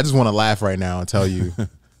wanna laugh right now and tell you,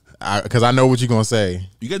 because I know what you're gonna say.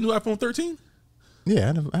 You got a new iPhone 13?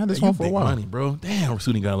 Yeah, I had this Hey, one you for a big while. money, bro. Damn,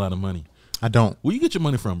 Rasuni got a lot of money. I don't. Where you get your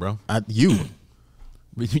money from, bro? You.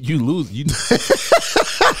 You lose. You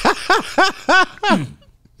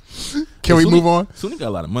Can we move on? Suni got a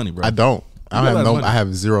lot of money, bro. I don't. You got a lot of money. I have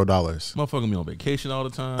 $0. Motherfucker me on vacation all the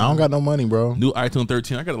time. I don't got no money, bro. New iPhone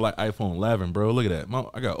 13. I got a iPhone 11, bro. Look at that.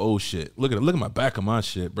 I got old shit. Look at my back of my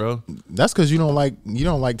shit, bro. That's because you don't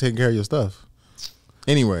like taking care of your stuff.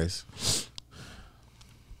 Anyways,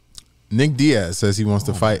 Nick Diaz says he wants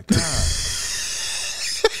to fight.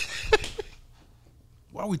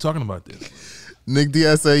 Why are we talking about this? Nick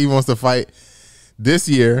Diaz said he wants to fight this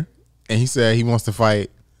year, and he said he wants to fight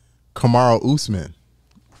Kamaru Usman.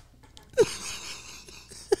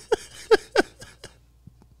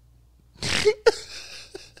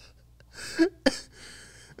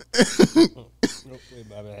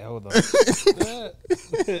 Hold on.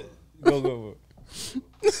 Go.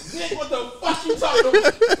 Nick, what the fuck you talking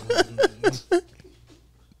about?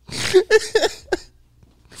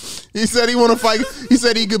 He said he want to fight. He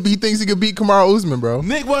said he thinks he could beat Kamaru Usman, bro.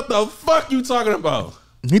 Nick, what the fuck you talking about?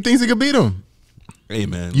 He thinks he could beat him. Hey,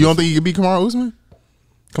 man. You don't think he could beat Kamaru Usman?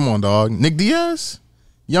 Come on, dog. Nick Diaz?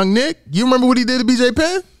 Young Nick? You remember what he did to BJ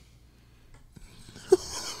Penn?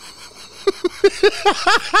 You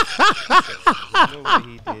know what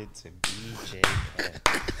he did to BJ Penn.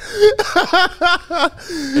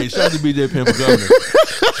 Hey, shout out to BJ Penn for governor.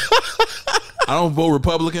 I don't vote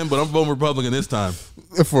Republican, but I'm voting Republican this time.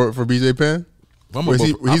 For BJ Penn? I'm Where's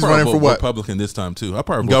he- he's running for what? Republican this time too. I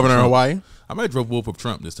probably vote Governor for of Trump. Hawaii? I might vote for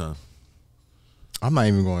Trump this time. I'm not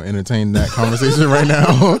even going to entertain that conversation right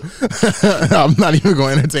now. I'm not even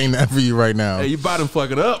going to entertain that for you right now. Hey, you Biden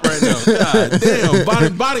fucking up right now. God damn,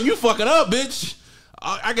 Biden, you fucking up, bitch.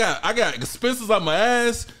 I got expenses on my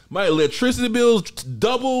ass. My electricity bills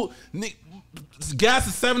doubled. Gas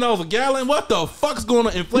is $7 a gallon. What the fuck's going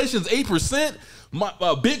on? Inflation's 8%. My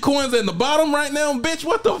Bitcoin's at the bottom right now, bitch.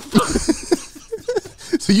 What the fuck?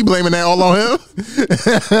 So you blaming that all on him?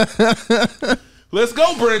 Let's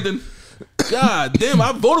go, Brendan. God damn,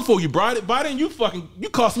 I voted for you, Biden. You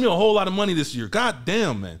cost me a whole lot of money this year. God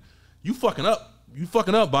damn, man. You fucking up. You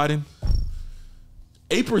fucking up, Biden.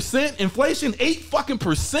 8% inflation,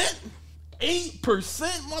 8%. 8%,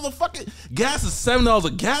 motherfucker. Gas is $7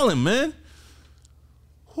 a gallon, man.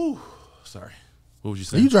 Whew. Sorry. What was you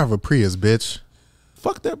saying? You drive a Prius, bitch.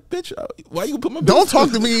 Fuck that bitch. Why you put my Don't business-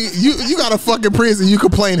 talk to me. You got a fucking Prius and you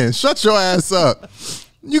complaining. Shut your ass up.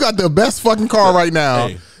 You got the best fucking car right now.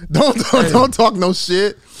 Hey. Don't talk no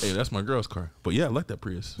shit. Hey, that's my girl's car. But yeah, I like that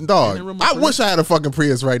Prius. Dog, Ain't that my I Prius? wish I had a fucking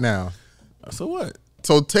Prius right now. So what?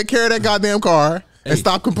 So take care of that goddamn car and Hey.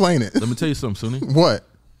 stop complaining. Let me tell you something, Suni. What?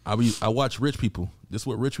 I watch rich people. This is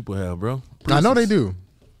what rich people have, bro. I know they Priuses. do.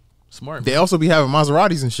 Smart. They also be having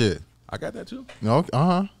Maseratis and shit. I got that too. No,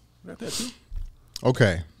 I got that too.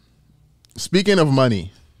 Okay. Speaking of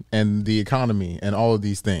money and the economy and all of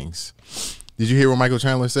these things, did you hear what Michael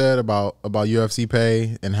Chandler said about UFC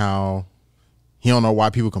pay and how he don't know why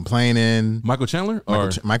people complaining? Michael Chandler?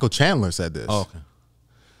 Michael Chandler said this. Oh, okay.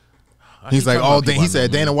 He's like, talking about people he I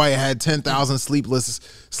said know, Dana man. White had 10,000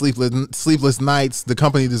 sleepless nights. The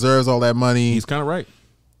company deserves all that money. He's kind of right.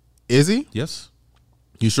 Is he? Yes.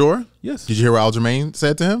 You sure? Yes. Did you hear what Aljamain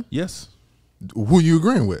said to him? Yes. Who you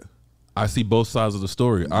agreeing with? I see both sides of the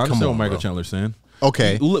story. I understand on, what Michael bro. Chandler's saying.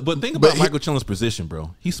 Okay. But think about But Michael Chandler's position,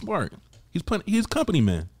 bro. He's smart. He's company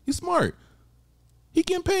man. He's smart. He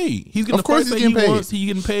getting paid. He's getting Of the course price he's that getting he paid. wants. He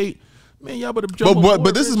getting paid. Man, y'all better jump on But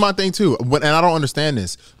board, this is bitch. my thing too, and I don't understand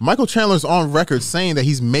this. Michael Chandler's on record saying that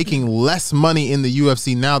he's making less money in the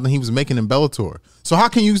UFC now than he was making in Bellator. So how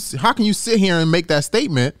can you sit here and make that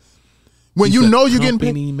statement when He's you a know you're getting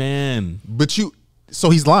company paid? man.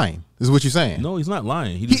 So he's lying. Is what you're saying? No, he's not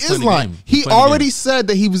lying. he just is playing the lying. game. He's He playing the already game. said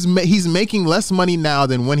that he's making less money now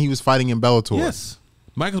than when he was fighting in Bellator. Yes.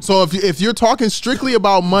 Michael. So if you're talking strictly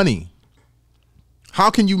about money, How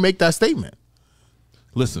can you make that statement?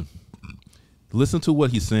 Listen to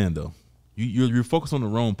what he's saying though. You're focused on the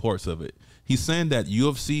wrong parts of it. He's saying that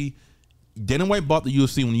UFC, Dana White bought the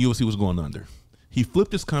UFC when the UFC was going under. He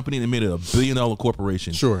flipped his company and made it $1 billion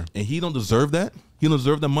corporation. Sure. And he don't deserve that. He don't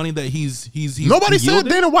deserve the money that he's Nobody said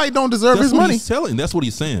Dana White don't deserve his money. That's what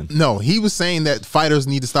he's saying. No, he was saying that fighters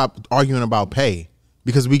need to stop arguing about pay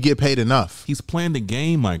because we get paid enough. He's playing the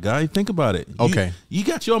game, my guy. Think about it. Okay. You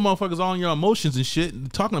got your motherfuckers all on your emotions and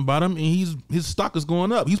shit, talking about him, and his stock is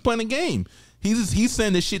going up. He's playing the game. He's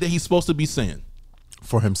saying the shit that he's supposed to be saying.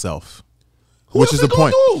 For himself. Which is the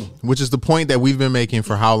point. Which is the point that we've been making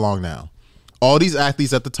for how long now? All these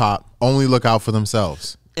athletes at the top only look out for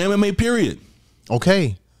themselves. MMA, period.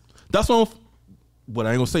 Okay. That's what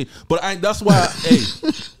I ain't gonna say. But that's why, hey,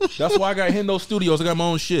 that's why I got Hendo Studios. I got my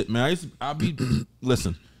own shit, man.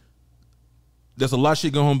 Listen. There's a lot of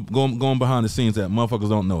shit going behind the scenes that motherfuckers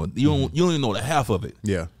don't know. You don't even know the half of it.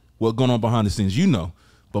 Yeah. What's going on behind the scenes, you know.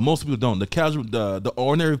 But most people don't. The casual, the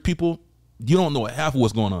ordinary people, you don't know half of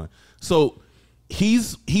what's going on. So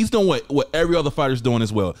he's doing what every other fighter's doing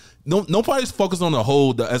as well. No fighter's focused on the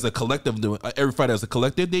whole as a collective. Every fighter as a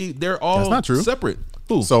collective, they're all That's not true. Separate.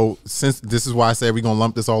 Ooh. So since this is why I said we're gonna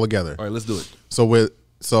lump this all together. All right, let's do it.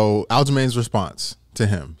 So Aljamain's response to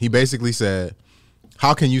him, he basically said,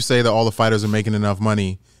 "How can you say that all the fighters are making enough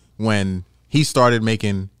money when he started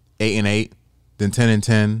making 8-8, then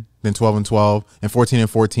 10-10, then 12-12, and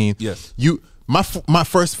 14-14? Yes, my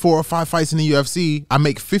first 4 or 5 fights in the UFC, I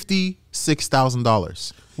make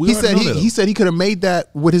 $56,000. He said he could have made that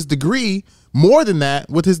with his degree, more than that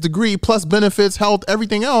with his degree plus benefits, health,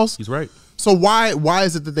 everything else. He's right. So why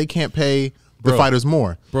is it that they can't pay the fighters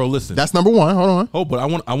more? Bro, listen. That's number one. Hold on. Oh, but I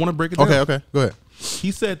want to break it down. Okay. Go ahead.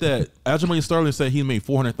 He said that Aljamain Sterling said he made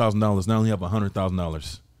 $400,000. Now he have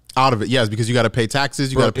 $100,000 out of it. Yes, because you got to pay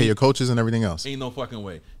taxes, you got to pay your coaches and everything else. Ain't no fucking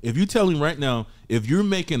way. If you tell him right now, if you're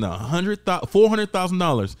making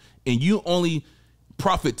 $400,000 and you only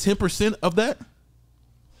profit 10% of that.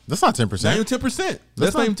 That's not 10%. Not even 10%.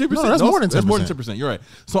 That's not even 10%. No, that's more than 10%. That's more than 10%. You're right.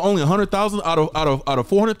 So only 100,000 out of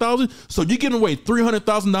 400,000. So you're giving away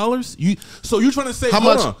 $300,000. So you're trying to say how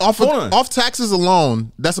much off taxes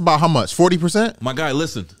alone? That's about how much? 40%. My guy,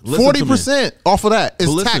 listen. 40% off of that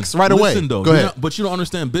is tax right away. Though, go ahead. But you don't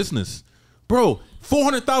understand business, bro.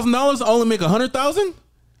 $400,000 only make $100,000.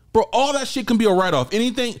 Bro, all that shit can be a write off.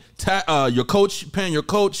 Anything, your coach paying your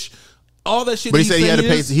coach, all that shit. But he said he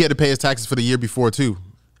had to pay his taxes for the year before too.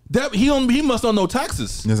 That he must not know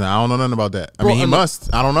taxes. Listen, I don't know nothing about that. I mean, he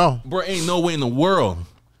must. I don't know. Bro, ain't no way in the world.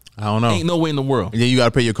 I don't know. Ain't no way in the world. Yeah, you got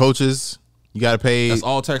to pay your coaches. You got to pay. That's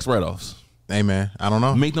all tax write-offs. Hey, man, I don't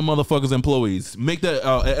know. Make the motherfuckers employees. Make that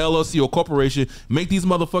LLC or corporation. Make these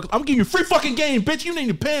motherfuckers. I'm giving you free fucking game, bitch. You ain't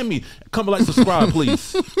even paying me. Come like, subscribe,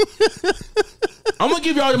 please. I'm going to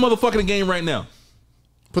give you all your motherfucking game right now.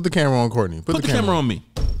 Put the camera on Courtney. Put the camera on me.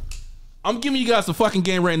 I'm giving you guys a fucking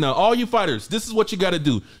game right now. All you fighters, this is what you got to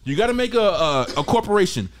do. You got to make a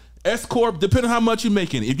corporation. S Corp, depending on how much you're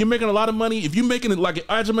making. If you're making a lot of money, if you're making it like an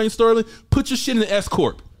Aljamain Sterling, put your shit in an S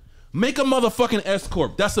Corp. Make a motherfucking S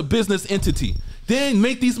Corp. That's a business entity. Then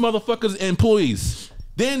make these motherfuckers employees.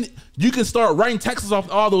 Then you can start writing taxes off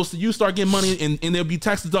all those so you start getting money and they'll be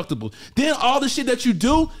tax deductible. Then all the shit that you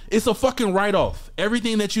do is a fucking write-off.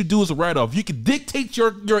 Everything that you do is a write-off. You can dictate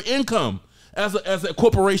your income. As a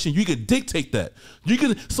corporation, you can dictate that. You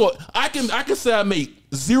can I can say I made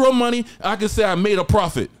zero money. I can say I made a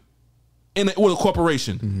profit with a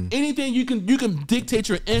corporation. Mm-hmm. Anything you can dictate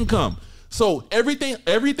your income. So everything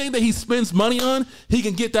that he spends money on, he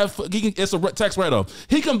can get that. It's a tax write off.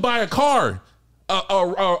 He can buy a car,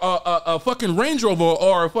 a fucking Range Rover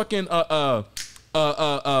or a fucking a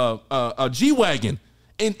G-Wagon,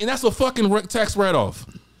 and that's a fucking tax write off.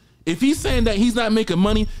 If he's saying that he's not making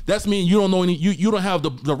money, that's mean you don't know any. You don't have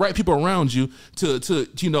the right people around you to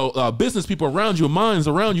business people around you, minds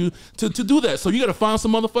around you to do that. So you got to find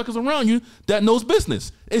some motherfuckers around you that knows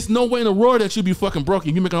business. It's no way in the world that you be fucking broke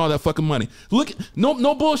and you making all that fucking money. Look,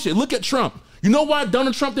 no bullshit. Look at Trump. You know why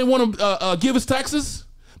Donald Trump didn't want to give his taxes?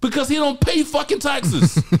 Because he don't pay fucking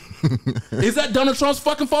taxes. Is that Donald Trump's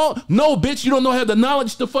fucking fault? No, bitch. You don't have the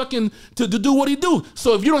knowledge to fucking to do what he do.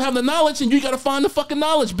 So if you don't have the knowledge, and you got to find the fucking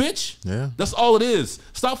knowledge, bitch. Yeah. That's all it is.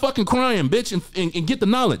 Stop fucking crying, bitch, and get the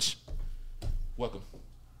knowledge. Welcome.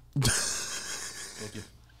 Thank you.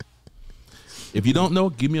 If you don't know,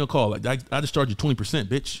 give me a call. I just charge you 20%,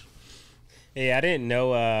 bitch. Hey, I didn't know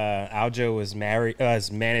Aljo was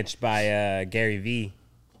managed by Gary Vee.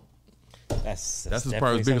 That's his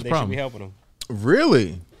biggest problem. Be helping him.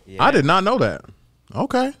 Really? Yeah. I did not know that.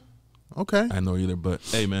 Okay. I know either, but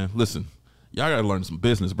hey, man, listen. Y'all gotta learn some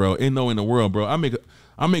business, bro. Ain't no in the world, bro. I make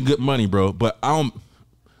good money, bro, but I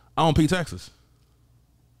don't pay taxes.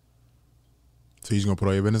 So you just gonna put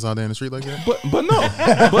all your business out there in the street like that? But no.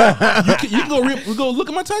 But you can go look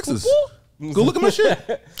at my taxes. Go look at my shit.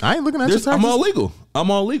 I ain't looking at your taxes. I'm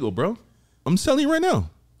all legal, bro. I'm telling you right now.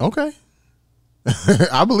 Okay.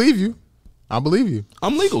 I believe you. I'm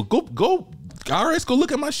legal. Go. IRS, go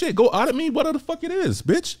look at my shit. Go audit me, whatever the fuck it is,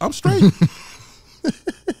 bitch. I'm straight.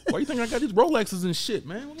 Why you think I got these Rolexes and shit,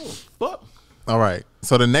 man? What the fuck? All right.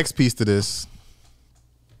 So the next piece to this,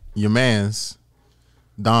 your man's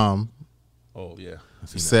Dom. Oh yeah,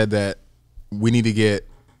 said that we need to get.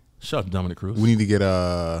 Shut up, Dominic Cruz. We need to get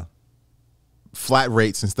flat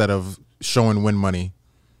rates instead of showing win money,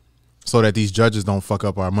 so that these judges don't fuck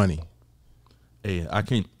up our money. Hey, I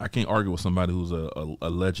can't argue with somebody who's a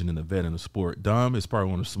legend and a vet in the sport. Dom is probably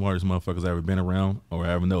one of the smartest motherfuckers I've ever been around or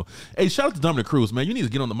ever know. Hey, shout out to Dominic Cruz, man. You need to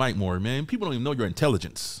get on the mic more, man. People don't even know your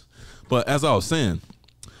intelligence. But as I was saying,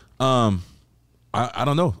 I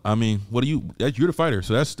don't know. I mean, what do you? You're the fighter,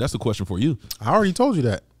 so that's the question for you. I already told you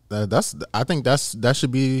that. I think that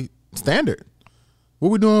should be standard. What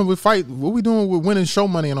we doing with fight? What we doing with winning show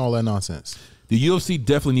money and all that nonsense? The UFC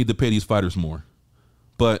definitely need to pay these fighters more,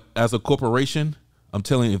 but as a corporation, I'm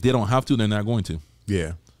telling you, if they don't have to, they're not going to.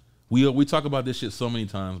 Yeah, we talk about this shit so many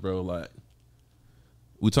times, bro. Like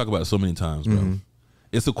we talk about it so many times, bro. Mm-hmm.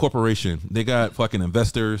 It's a corporation. They got fucking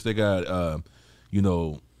investors. They got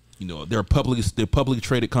they're a publicly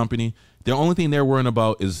traded company. The only thing they're worrying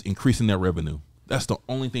about is increasing their revenue. That's the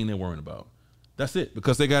only thing they're worrying about. That's it.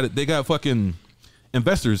 Because they got fucking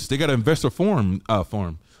investors. They got an investor farm that's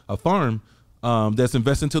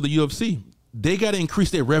investing into the UFC. They got to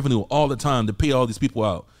increase their revenue all the time to pay all these people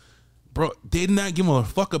out. Bro, they're not giving a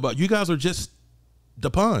fuck about you guys. Are just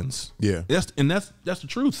the pawns. Yeah, that's the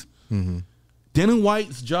truth. Mm-hmm. Dana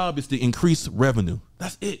White's job is to increase revenue.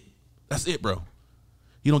 That's it, bro.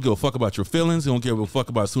 You don't give a fuck about your feelings. You don't give a fuck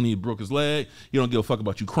about soon he broke his leg. You don't give a fuck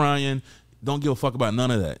about you crying. Don't give a fuck about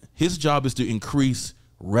none of that. His job is to increase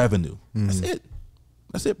revenue. Mm-hmm. That's it.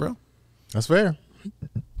 That's it, bro. That's fair.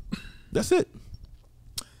 That's it.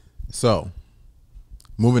 So,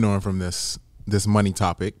 moving on from this money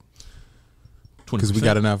topic, because we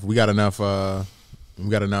got enough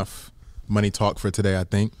money talk for today. I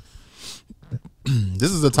think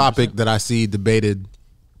this is a topic that I see debated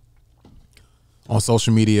on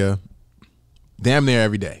social media damn near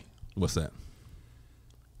every day. What's that?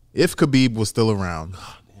 If Khabib was still around,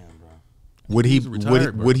 damn, bro. would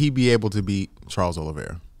he be able to beat Charles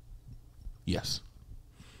Oliveira? Yes.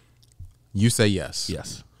 You say yes.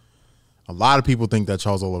 Yes. A lot of people think that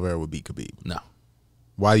Charles Oliveira would beat Khabib. No.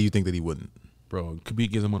 Why do you think that he wouldn't? Bro,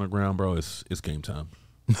 Khabib gets him on the ground, bro. It's game time.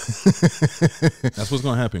 That's what's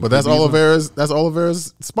gonna happen. But that's Oliveira's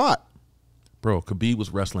spot. Bro, Khabib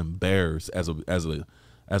was wrestling bears as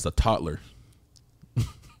a toddler.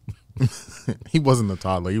 He wasn't a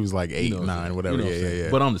toddler. He was like 8, 9, whatever. Yeah.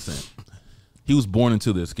 But I'm just saying, he was born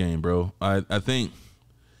into this game, bro. I think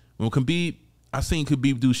when Khabib, I seen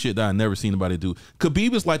Khabib do shit that I never seen anybody do.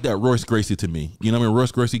 Khabib is like that Royce Gracie to me. You know what I mean?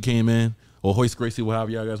 Royce Gracie came in, or Hoist Gracie,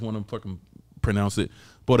 however y'all guys want to fucking pronounce it,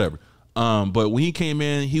 whatever. But when he came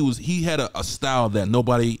in, he had a style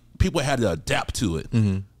that people had to adapt to it.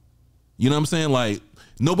 Mm-hmm. You know what I'm saying? Like,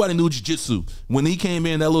 nobody knew jiu-jitsu. When he came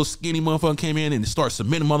in, that little skinny motherfucker came in and started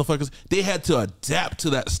submitting motherfuckers. They had to adapt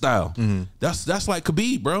to that style. Mm-hmm. That's like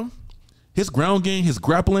Khabib, bro. His ground game, his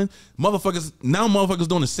grappling, motherfuckers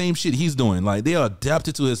doing the same shit he's doing. Like, they had to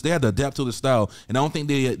adapt to his style, and I don't think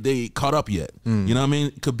they caught up yet. Mm. You know what I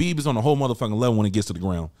mean? Khabib is on a whole motherfucking level when it gets to the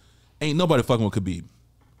ground. Ain't nobody fucking with Khabib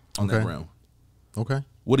on that ground. Okay.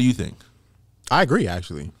 What do you think? I agree,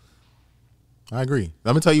 actually. I agree.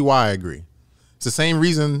 Let me tell you why I agree. It's the same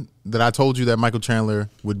reason that I told you that Michael Chandler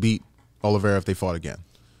would beat Oliveira if they fought again.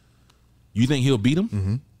 You think he'll beat him?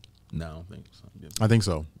 Mm-hmm. No, I don't think so. I think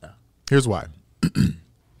so. No. Here's why.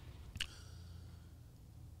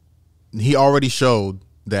 He already showed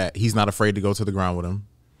that he's not afraid to go to the ground with him.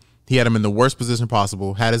 He had him in the worst position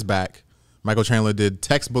possible, had his back. Michael Chandler did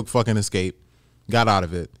textbook fucking escape, got out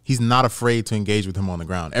of it. He's not afraid to engage with him on the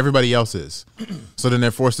ground. Everybody else is. So then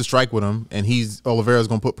they're forced to strike with him, and Oliveira's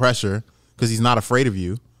going to put pressure because he's not afraid of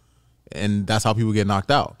you, and that's how people get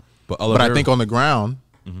knocked out. But I think on the ground,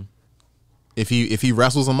 mm-hmm. if he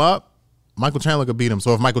wrestles him up, Michael Chandler could beat him.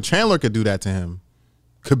 So if Michael Chandler could do that to him,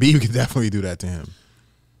 Khabib could definitely do that to him.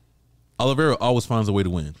 Oliveira always finds a way to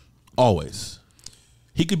win. Always.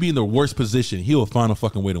 He could be in the worst position. He'll find a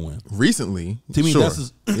fucking way to win. Recently. To me, sure. that's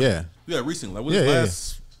his, yeah. Yeah, recently. Like, what's his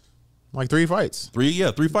last? Like 3 fights. 3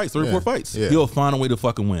 fights, 3 or 4 fights. Yeah. He'll find a way to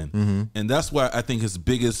fucking win. Mm-hmm. And that's why I think his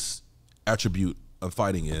biggest attribute of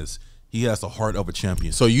fighting is he has the heart of a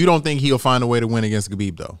champion. So you don't think he'll find a way to win against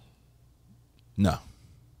Khabib though? No.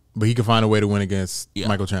 But he can find a way to win against Yeah.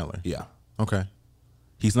 Michael Chandler. Yeah. Okay.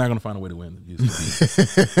 He's not going to find a way to win.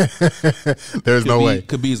 There's no way.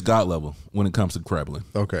 Khabib's God level when it comes to grappling.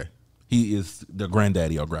 Okay. He is the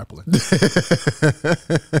granddaddy of grappling. Do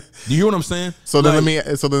you hear what I'm saying? So then let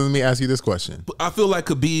me ask you this question. I feel like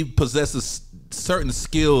Khabib possesses certain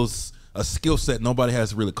skills, a skill set nobody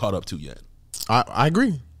has really caught up to yet. I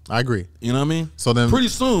agree. I agree. You know what I mean? So then, pretty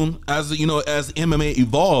soon, as MMA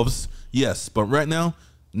evolves, yes, but right now,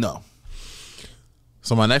 no.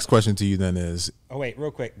 So my next question to you then is, Oh wait, real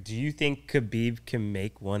quick. Do you think Khabib can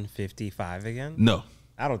make 155 again? No.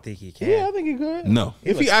 I don't think he can. yeah, I think he could. No.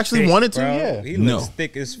 If he looks actually thick, wanted to, bro. yeah. He No. looks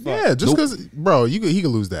thick as fuck. Yeah, just because, bro, he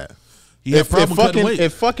could lose that. He had problem cutting weight.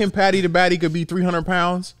 If fucking Patty the Batty could be 300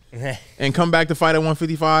 pounds and come back to fight at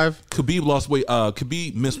 155, Khabib lost weight.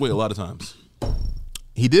 Khabib missed weight a lot of times.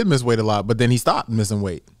 he did miss weight a lot, but then he stopped missing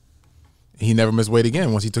weight. He never missed weight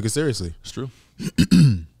again once he took it seriously. It's true.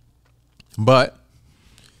 But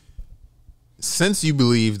since you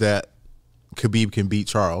believe that Khabib can beat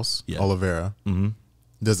Charles Oliveira,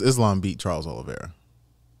 does Islam beat Charles Oliveira?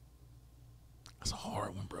 That's a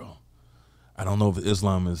hard one, bro. I don't know if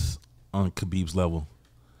Islam is on Khabib's level,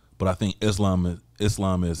 but I think Islam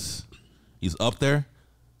is he's up there,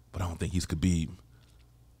 but I don't think he's Khabib.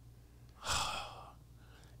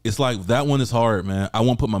 It's like that one is hard, man. I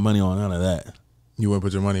won't put my money on none of that. You wouldn't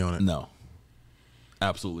put your money on it? No,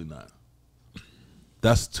 absolutely not.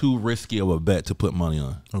 That's too risky of a bet to put money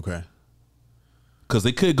on. Okay. Because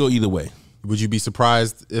they could go either way. Would you be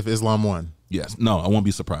surprised if Islam won? Yes. No, I won't be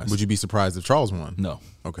surprised. Would you be surprised if Charles won? No.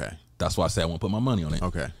 Okay. That's why I said I won't put my money on it.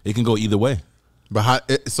 Okay. It can go either way.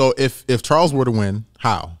 But so if Charles were to win,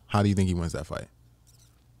 how do you think he wins that fight?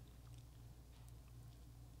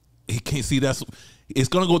 He can't see it's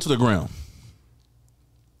gonna go to the ground.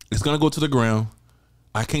 It's gonna go to the ground.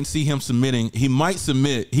 I can't see him submitting. He might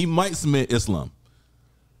submit Islam.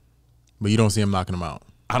 But you don't see him knocking him out.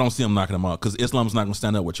 I don't see him knocking him out because Islam's not gonna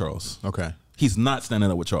stand up with Charles. Okay. He's not standing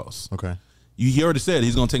up with Charles. Okay. He already said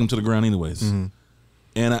he's gonna take him to the ground anyways.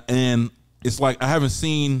 And it's like I haven't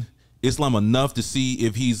seen Islam enough to see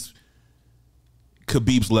if he's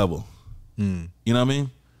Khabib's level. You know what I mean?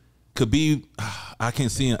 Khabib, I can't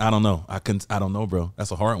see him. I don't know. I don't know, bro.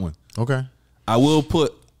 That's a hard one. Okay. I will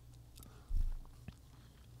put.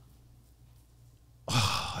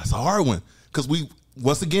 That's a hard one because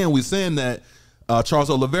we're saying that Charles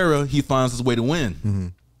Oliveira, he finds his way to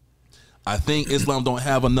win. I think Islam don't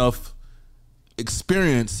have enough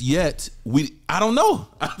experience yet. I don't know.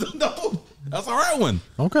 That's a hard one.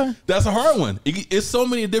 Okay. That's a hard one. It's so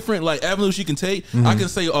many different avenues you can take. I can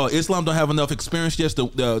say, Islam don't have enough experience just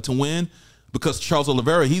to win because Charles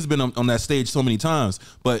Oliveira, he's been on that stage so many times.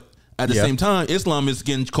 But at the same time, Islam is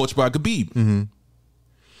getting coached by Khabib.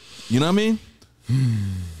 You know what I mean?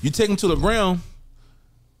 You take him to the ground.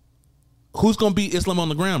 Who's gonna beat Islam on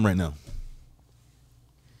the ground right now?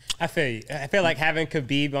 I feel like having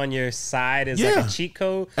Khabib on your side is like a cheat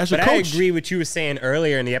code. As your but I coach. agree with what you were saying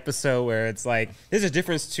earlier in the episode where it's like there's a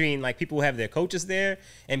difference between like people who have their coaches there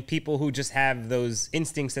and people who just have those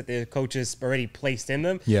instincts that their coaches already placed in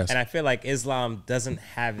them. Yes. And I feel like Islam doesn't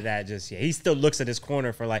have that just yet. He still looks at his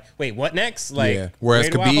corner for like, wait, what next? Like,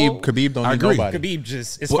 Whereas where do I hold? Khabib don't I need agree. nobody. Khabib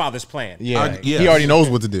just his father's plan. Yeah. Yes. He already knows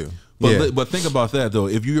what to do. But think about that though.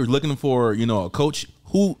 If you're looking for a coach,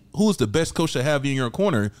 who's the best coach to have in your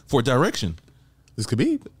corner for direction? It's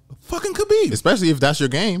Khabib. Fucking Khabib. Especially if that's your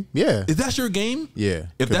game. Yeah. If that's your game, Yeah.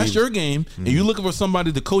 If Khabib. that's your game, and you're looking for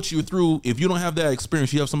somebody to coach you through, if you don't have that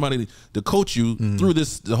experience, you have somebody to coach you through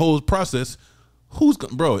the whole process.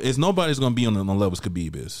 It's nobody's gonna be on the level as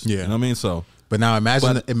Khabib is. Yeah. You know what I mean? So, But now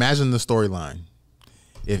imagine the storyline.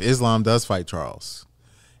 If Islam does fight Charles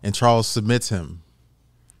and Charles submits him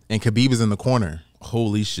and Khabib is in the corner.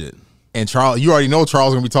 holy shit. And Charles, you already know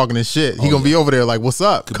Charles gonna be talking this shit. He gonna be over there like, "What's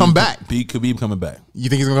up? Come back." Khabib coming back. You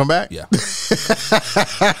think he's gonna come back? Yeah.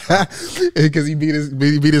 Because he beat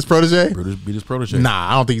his protege. Beat his protege.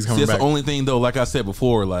 Nah, I don't think he's coming That's back. the only thing though. Like I said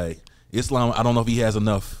before, like Islam, I don't know if he has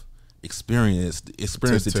enough experience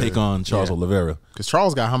to take on Charles Oliveira. Because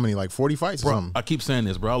Charles got how many, like 40 fights or Bro, something? I keep saying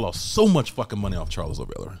this, bro. I lost so much fucking money off Charles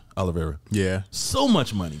Oliveira. Yeah. So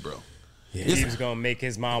much money, bro. He was gonna make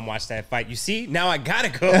his mom watch that fight. You see, now I gotta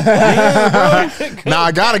go. Now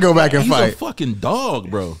I gotta go back and He's fight. a fucking dog,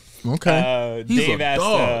 bro. Okay. He's Dave a asked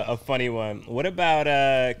dog. a funny one. What about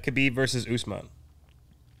Khabib versus Usman?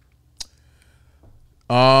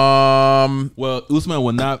 Well, Usman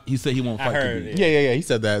will not. He said he won't fight heard Khabib. it. Yeah. He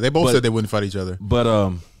said that. They both But- said they wouldn't fight each other. But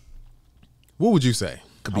What would you say?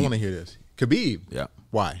 Khabib. I want to hear this. Khabib. Yeah.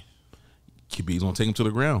 Why? Khabib's gonna take him to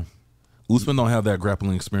the ground. Usman don't have that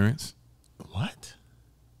grappling experience. What?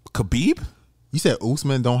 Khabib? You said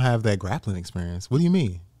Usman don't have that grappling experience. What do you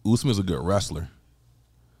mean? Usman's a good wrestler.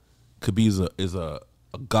 Khabib is a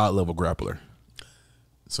god level grappler.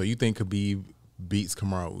 So you think Khabib beats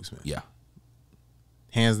Kamaru Usman? Yeah.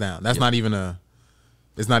 Hands down. That's not even a.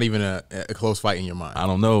 It's not even a close fight in your mind. I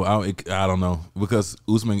don't know. I don't know because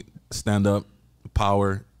Usman stand up,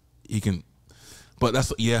 power. He can, but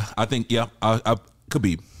that's I think I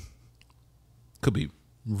Khabib.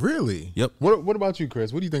 Really? Yep. What about you,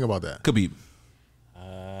 Chris? What do you think about that? Khabib.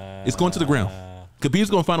 It's going to the ground.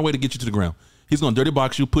 Khabib's going to find a way to get you to the ground. He's going to dirty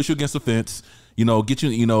box you, push you against the fence. Get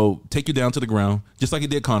you. Take you down to the ground, just like he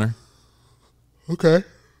did Conor. Okay.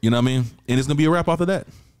 You know what I mean? And it's going to be a wrap off of that.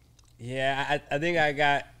 Yeah, I think I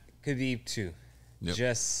got Khabib too. Yep.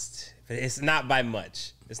 But it's not by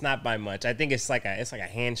much. It's not by much. I think it's like a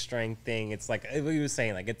hamstring thing. It's like what you were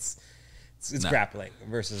saying. Like it's grappling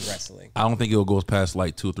versus wrestling. I don't think it'll go past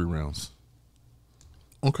like 2 or 3 rounds.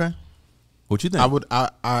 Okay. What you think?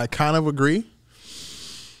 I kind of agree.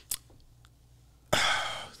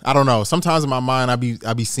 I don't know. Sometimes in my mind, I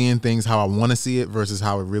be seeing things how I want to see it versus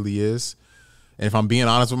how it really is. And if I'm being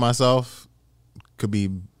honest with myself,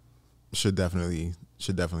 Khabib should definitely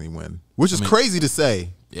win. Which is crazy to say.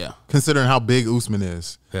 Yeah. Considering how big Usman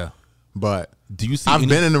is. Yeah. But do you see? I've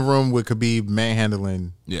been in the room with Khabib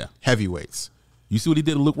manhandling heavyweights. You see what he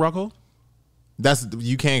did to Luke Rockhold?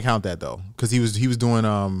 You can't count that though, because he was doing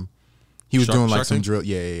like some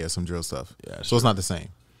drill, some drill stuff. Yeah, so it's not the same.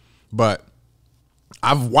 But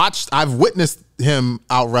I've witnessed him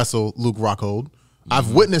out wrestle Luke Rockhold.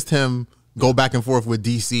 I've witnessed him go back and forth with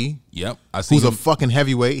DC. Yep, I seen who's a fucking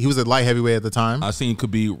heavyweight. He was a light heavyweight at the time. I seen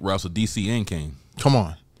Khabib wrestle DC and Kane. Come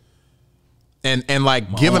on, and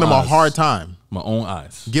like giving him a hard time. My own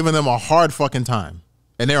eyes, giving them a hard fucking time,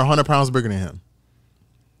 and they're 100 pounds bigger than him.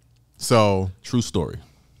 So true story.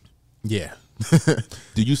 Yeah.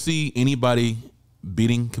 Do you see anybody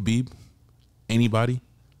beating Khabib? Anybody?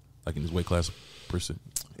 Like in his weight class person?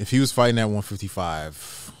 If he was fighting at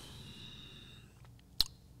 155,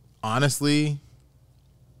 honestly,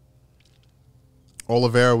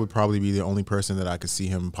 Oliveira would probably be the only person that I could see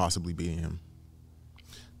him possibly beating him.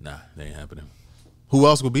 Nah, that ain't happening. Who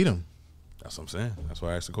else would beat him? That's what I'm saying. That's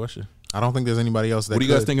why I asked the question. I don't think there's anybody else that What do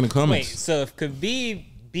you guys think in the comments? Wait, so if Khabib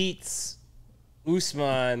beats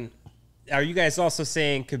Usman, are you guys also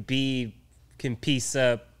saying Khabib can piece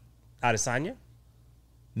up Adesanya?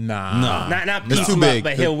 Nah. Not piece him up,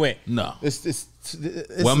 but he'll win. No. It's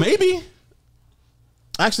well, maybe.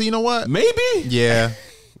 Actually, you know what? Maybe. Yeah.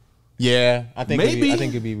 Yeah. I think maybe. I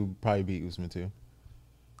think Khabib would probably beat Usman too.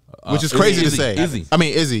 Which is crazy to say. Izzy. I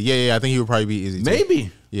mean, Izzy. Yeah. I think he would probably beat Izzy too.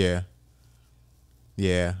 Maybe. Yeah.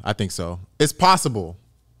 Yeah, I think so. It's possible.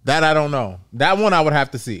 That I don't know. That one I would have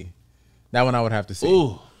to see.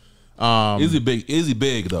 Ooh. Izzy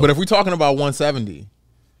big though. But if we're talking about 170,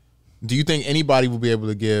 do you think anybody will be able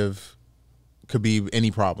to give Khabib any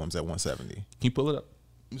problems at 170? Can you pull it up?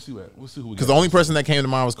 We'll see who we got. Because the only person that came to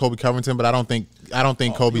mind was Kobe Covington, but I don't think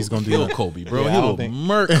Kobe's going to do that. Kobe, bro. Yeah, He will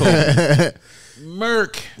murk Kobe.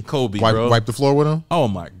 Murk Kobe, bro. Wipe the floor with him? Oh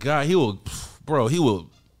my God. He will,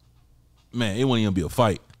 man, it won't even be a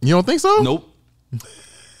fight. You don't think so?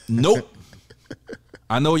 Nope.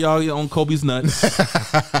 I know y'all on Kobe's nuts.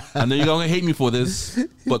 I know you're going to hate me for this,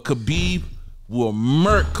 but Khabib will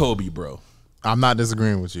murk Kobe, bro. I'm not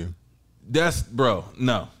disagreeing with you.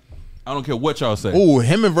 No. I don't care what y'all say. Oh,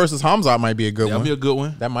 him and versus Hamzat might be a good one. That'd be a good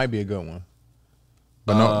one. That might be a good one.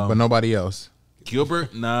 But nobody else.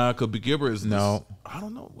 Gilbert? Nah, Gilbert is no. I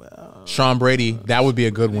don't know. Sean Brady, that would be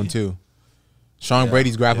a good one too. Sean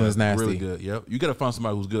Brady's grappling is nasty. Really good. Yep. You got to find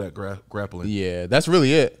somebody who's good at grappling. Yeah, that's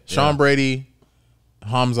really it. Yeah. Sean Brady,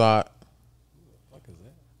 Hamzat. What is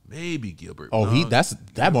that? Maybe Gilbert. Oh, that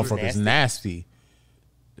motherfucker's nasty.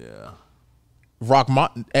 Yeah.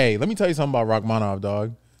 Hey, let me tell you something about Rachmanov,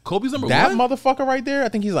 dog. Kobe's number that one? That motherfucker right there, I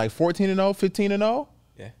think he's like 14-0, 15-0.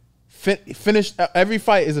 Yeah. Finished. Every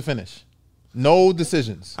fight is a finish. No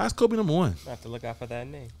decisions. How's Kobe number one? I have to look out for that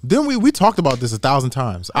name. Then we talked about this 1,000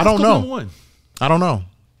 times. I don't know. Number one? I don't know.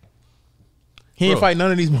 He ain't fight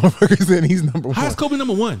none of these motherfuckers, and he's number one. How's Kobe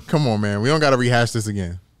number one? Come on, man. We don't got to rehash this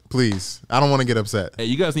again. Please. I don't want to get upset. Hey,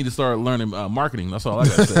 you guys need to start learning marketing. That's all I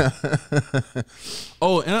got to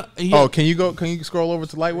say. Can you scroll over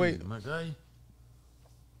to lightweight? My guy.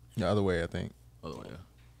 The other way, I think. Other way.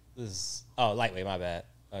 Lightweight, my bad.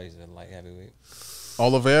 Oh, he's a light heavyweight.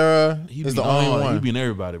 Oliveira is the only one. He beating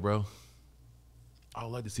everybody, bro. I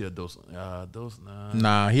would like to see a Dos.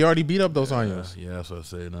 Nah, he already beat up Dos Anjos. Yeah, that's what I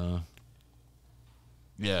say. Nah.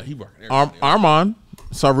 Yeah, he working. Arman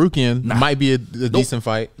Sarukian might be a decent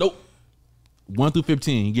fight. Nope. 1 through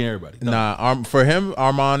 15, you get everybody. No. Nah, for him,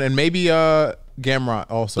 Arman, and maybe Gamrot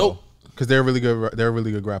also. Nope. Because they're really good. They're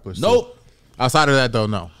really good grapplers. Nope. Too. Outside of that, though,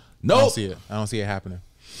 no. Nope. I don't see it. I don't see it happening.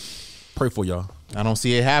 Pray for y'all. I don't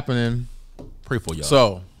see it happening. Pray for y'all.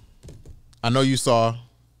 So, I know you saw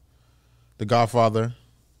The Godfather,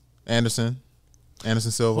 Anderson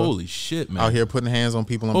Silva. Holy shit, man! Out here putting hands on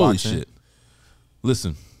people in Holy boxing. shit!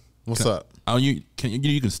 Listen, what's up? You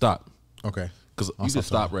can stop. Okay, because you can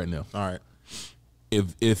stop right now. All right.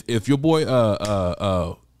 If your boy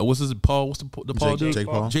what's his Paul? What's the Paul dude?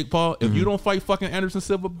 Jake Paul. If you don't fight fucking Anderson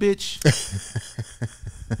Silva, bitch,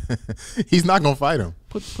 he's not gonna fight him.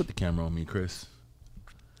 Put the camera on me, Chris.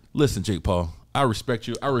 Listen, Jake Paul, I respect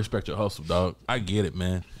you. I respect your hustle, dog. I get it,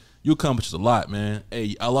 man. You accomplished a lot, man.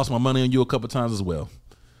 Hey, I lost my money on you a couple times as well.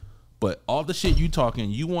 But all the shit you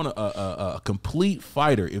talking, you want a complete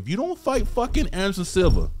fighter. If you don't fight fucking Anderson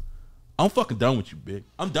Silva, I'm fucking done with you, big.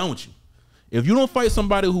 I'm done with you. If you don't fight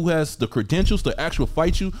somebody who has the credentials to actually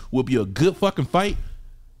fight you, will be a good fucking fight,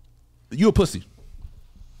 you a pussy.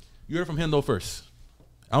 You heard from Hendo first.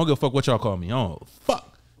 I don't give a fuck what y'all call me.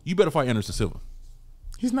 Fuck. You better fight Anderson Silva.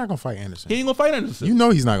 He's not gonna fight Anderson. He ain't gonna fight Anderson. You know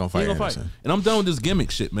he's not gonna fight Anderson. And I'm done with this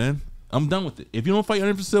gimmick shit, man. I'm done with it. If you don't fight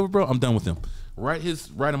Anderson Silva, bro, I'm done with him. Write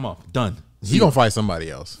him off. Done. He gonna fight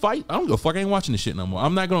somebody else. Fight? I don't give a fuck. I ain't watching this shit no more.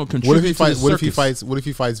 I'm not gonna contribute. What if he fights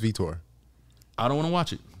Vitor? I don't want to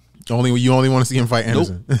watch it. You only want to see him fight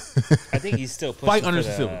Anderson. Nope. I think he's still pushing fight for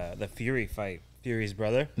Anderson Silva. The Fury fight. Fury's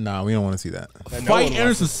brother. Nah, we don't want to see that. Fight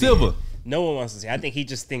Anderson Silva. No one wants to see. I think he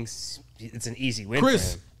just thinks it's an easy win.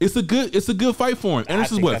 Chris, for him. It's a good fight for him.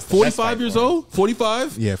 Anderson's what, 45 years old?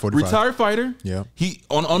 45? Yeah, 45. Retired fighter. Yeah. He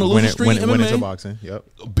on a losing streak in MMA. Went into boxing. Yep.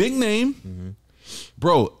 Big name.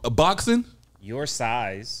 Bro, boxing. Your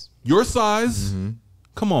size.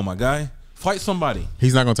 Come on, my guy. Fight somebody.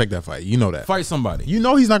 He's not gonna take that fight. You know that. Fight somebody. You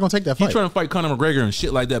know he's not gonna take that fight. He's trying to fight Conor McGregor and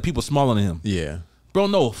shit like that. People smaller than him. Yeah. Bro,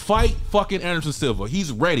 no. Fight fucking Anderson Silva.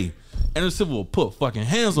 He's ready. Anderson Silva will put fucking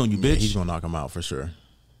hands on you, bitch. Yeah, he's gonna knock him out for sure.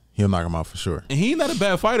 He'll knock him out for sure. And he's not a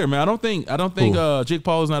bad fighter, man. I don't think Jake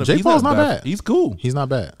Paul is not a Jake Paul's not bad. He's cool. He's not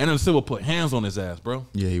bad. Anderson Silva will put hands on his ass, bro.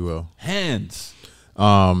 Yeah, he will. Hands.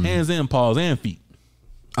 Hands and paws and feet.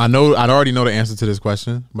 I already know the answer to this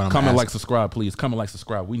question, but comment, like, subscribe, please. Comment, like,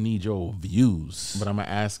 subscribe. We need your views. But I'm gonna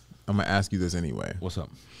ask you this anyway. What's up?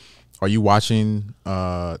 Are you watching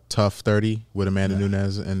Tough 30 with Amanda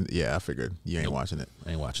Nunes? And yeah, I figured you ain't watching it.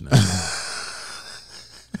 I ain't watching that.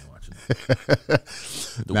 Ain't watching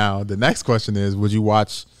it. Now the next question is: would you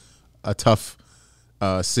watch a Tough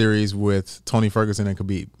series with Tony Ferguson and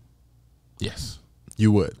Khabib? Yes,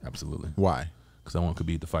 you would. Absolutely. Why? Because I want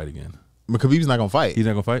Khabib to fight again. But Khabib's not gonna fight. He's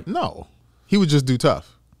not gonna fight? No. He would just do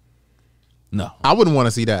Tough. No. I wouldn't want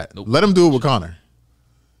to see that. Nope. Let him do it with Conor.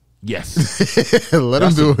 Yes. Let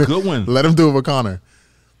him do it. Good one. Let him do it with Conor.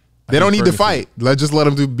 They don't need to fight. Just let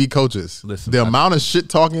them be coaches. Listen, the amount of shit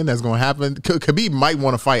talking that's gonna happen. Khabib might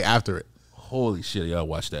want to fight after it. Holy shit, y'all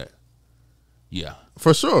watch that. Yeah.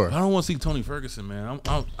 For sure. I don't want to see Tony Ferguson, man.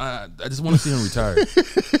 I just want to see him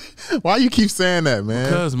retire. Why you keep saying that, man?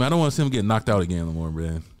 Because, man, I don't want to see him get knocked out again no more,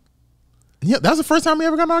 man. Yeah, that's the first time he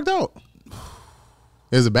ever got knocked out.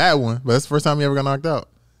 It was a bad one, but that's the first time he ever got knocked out.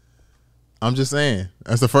 I'm just saying.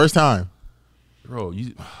 That's the first time. Bro, I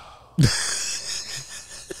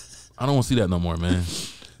don't want to see that no more, man.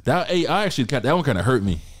 That one kind of hurt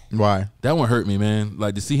me. Why? That one hurt me, man.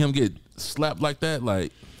 Like, to see him get slapped like that,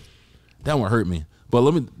 like, that one hurt me. But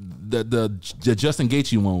the Justin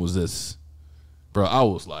Gaethje one was this, bro. I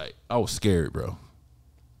was scared, bro.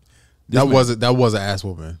 That was an ass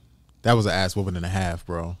whooping. That was an ass whooping and a half,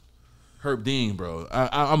 bro. Herb Dean, bro.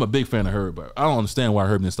 I'm a big fan of Herb, but I don't understand why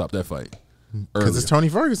Herb didn't stop that fight. Because it's Tony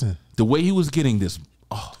Ferguson. The way he was getting this.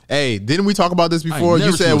 Oh. Hey, didn't we talk about this before?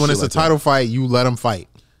 You said when it's a title fight, you let him fight.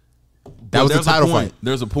 That was the title fight.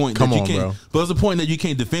 There's a point. Come on, bro. But there's a point that you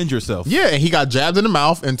can't defend yourself. Yeah, and he got jabbed in the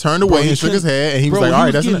mouth and turned away and shook his head, and he was like, "All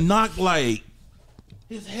right, that's it." Knocked like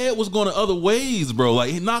his head was going to other ways, bro. Like,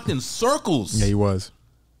 he knocked in circles. Yeah, he was.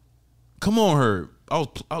 Come on, Herb.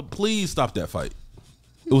 Please stop that fight.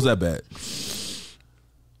 It was that bad.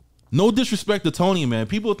 No disrespect to Tony, man.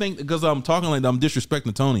 People think because I'm talking like that, I'm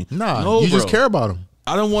disrespecting Tony. Nah, you just care about him.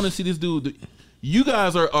 I don't want to see this dude. You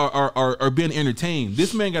guys are being entertained.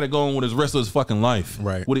 This man got to go on with his rest of his fucking life,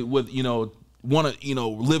 right? Want to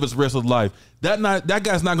live his rest of his life. That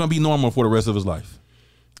guy's not gonna be normal for the rest of his life.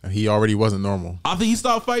 He already wasn't normal. After he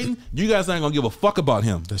stopped fighting, you guys ain't gonna give a fuck about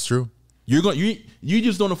him. That's true. You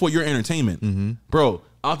just doing it for your entertainment, bro.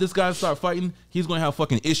 After this guy start fighting, he's gonna have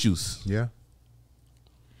fucking issues. Yeah.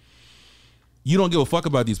 You don't give a fuck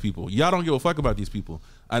about these people. Y'all don't give a fuck about these people.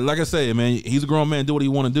 Like I say, man, he's a grown man. Do what he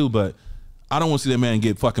want to do, but I don't want to see that man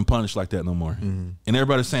get fucking punished like that no more. Mm-hmm. And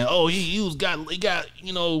everybody's saying, "Oh, he got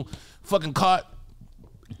fucking caught."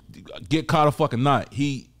 Get caught or fucking not.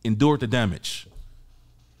 He endured the damage.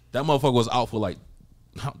 That motherfucker was out for like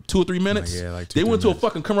 2 or 3 minutes. They went to a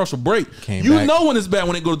fucking commercial break. You know when it's bad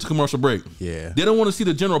when they go to commercial break. Yeah. They don't want to see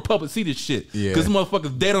the general public see this shit. Yeah. Because this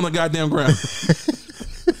motherfucker's dead on the goddamn ground.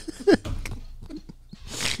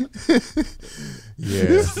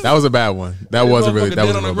 Yeah. That was a bad one. That wasn't really that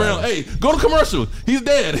was on the ground. Hey, go to commercial. He's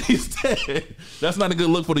dead. He's dead. That's not a good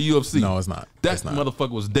look for the UFC. No, it's not. That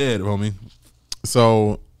motherfucker was dead, homie.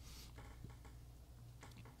 So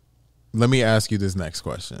let me ask you this next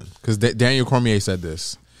question, because Daniel Cormier said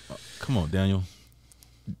this. Come on, Daniel.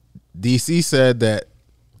 DC said that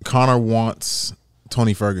Conor wants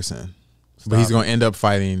Tony Ferguson, but he's going to end up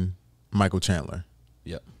fighting Michael Chandler.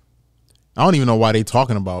 Yep. I don't even know why they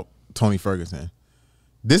talking about Tony Ferguson.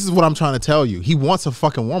 This is what I'm trying to tell you. He wants a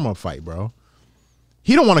fucking warm-up fight, bro.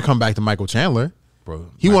 He don't want to come back to Michael Chandler. Bro,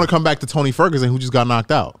 he want to come back to Tony Ferguson, who just got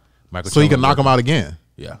knocked out. So he can knock him out again.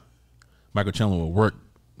 Yeah. Michael Chandler will work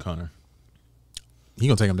Conor. He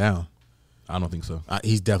gonna take him down. I don't think so.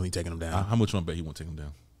 He's definitely taking him down. How much you want to bet he won't take him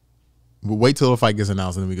down? We'll wait till the fight gets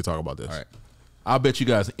announced and then we can talk about this. All right. I'll bet you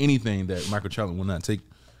guys anything that Michael Chandler will not take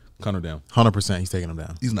Conor down. 100% he's taking him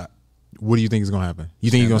down. He's not. What do you think is gonna happen? You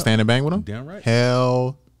think he's gonna stand and bang with him? Damn right.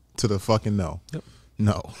 Hell to the fucking no. Yep.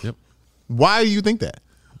 No. Yep. Why do you think that?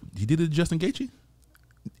 He did it to Justin Gaethje.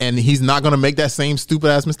 And he's not gonna make that same stupid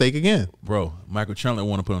ass mistake again. Bro, Michael Chandler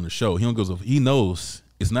want to put on the show. He knows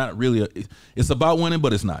it's not really it's about winning,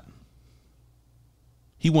 but it's not.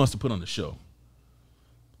 He wants to put on the show.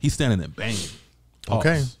 He's standing there banging.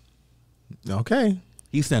 Pause. Okay.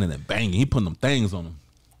 He's standing there banging. He putting them things on him.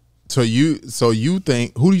 So you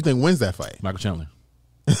think, who do you think wins that fight? Michael Chandler.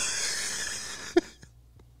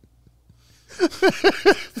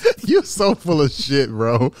 You're so full of shit,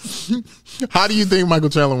 bro. How do you think Michael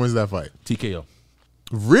Chandler wins that fight? TKO.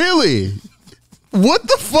 Really? What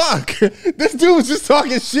the fuck? This dude was just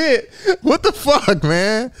talking shit. What the fuck,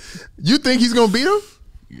 man? You think he's gonna beat him?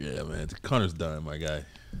 Yeah, man. Conor's done, my guy.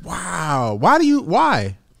 Wow.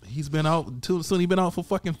 Why? He's been out too soon. He's been out for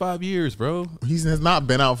fucking 5 years, bro. He has not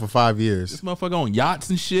been out for 5 years. This motherfucker on yachts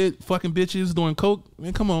and shit, fucking bitches, doing coke.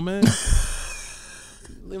 Man, come on, man.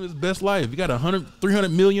 Living his best life. You got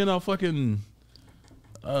 300 million on fucking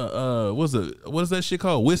what is that shit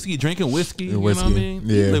called? Drinking whiskey. You know what I mean?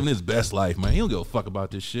 Yeah. He's living his best life, man. He don't give a fuck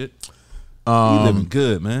about this shit. He living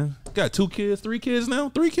good, man. Got 2 kids, 3 kids now.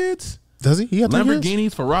 3 kids. Does he? He got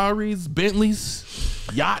Lamborghinis, Ferraris, Bentleys,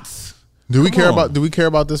 yachts. Do we care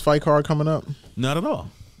about this fight card coming up? Not at all.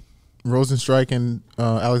 Rosenstrike and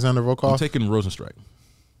Alexander Volkov. I'm taking Rosenstrike.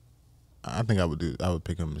 I think I would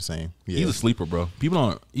pick him the same. Yeah. He's a sleeper, bro.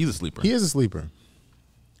 He's a sleeper. He is a sleeper.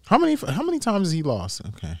 How many times has he lost?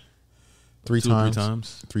 Okay. 3 times. 3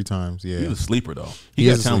 times. 3 times, yeah. He's a sleeper though. He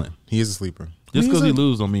got talent. He is a sleeper. Just because he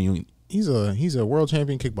lose don't mean he's a world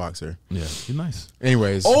champion kickboxer. Yeah, he's nice.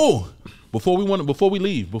 Anyways. Oh, before we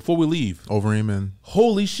leave. Overeem and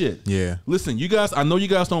holy shit. Yeah. Listen, you guys, I know you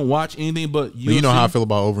guys don't watch anything but UFC. But you know how I feel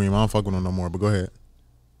about Overeem. I don't fuck with him no more, but go ahead.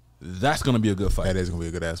 That's gonna be a good fight. That is gonna be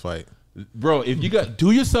a good ass fight. Bro, if you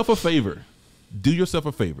do yourself a favor.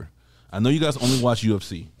 I know you guys only watch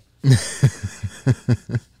UFC.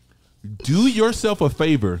 Do yourself a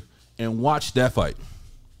favor and watch that fight.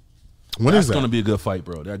 That's going to be a good fight,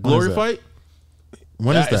 bro. That Glory fight.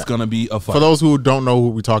 When is that? It's going to be a fight. For those who don't know who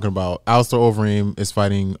we're talking about, Alistair Overeem is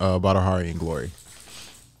fighting Badr Hari in Glory,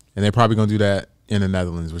 and they're probably going to do that in the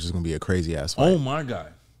Netherlands, which is going to be a crazy ass fight. Oh my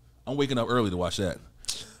god, I'm waking up early to watch that.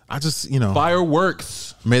 I just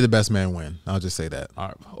fireworks. May the best man win. I'll just say that. All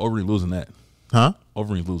right, Overeem losing that. Huh?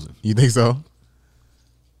 Overeem losing. You think so?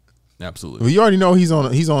 Absolutely. Well, you already know he's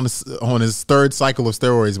on his 3rd cycle of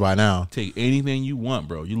steroids by now. Take anything you want,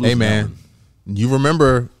 bro. You lose. Hey man, you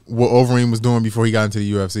remember what Overeem was doing before he got into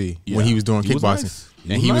the UFC when he was doing kickboxing,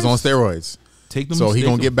 he was on steroids. Take them. So he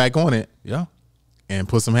gonna get back on it. Yeah. And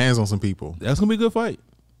put some hands on some people. That's gonna be a good fight.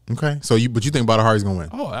 Okay. So you think Badr Hari's gonna win?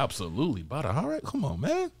 Oh, absolutely. Badr Hari, come on,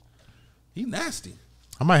 man. He nasty.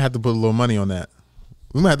 I might have to put a little money on that.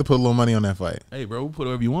 We might have to put a little money on that fight. Hey, bro, we'll put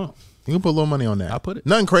whatever you want. You can put a little money on that. I'll put it.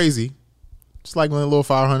 Nothing crazy. Just like a little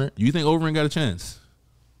 500. You think Overeem got a chance?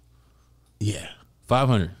 Yeah.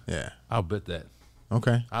 500. Yeah. I'll bet that.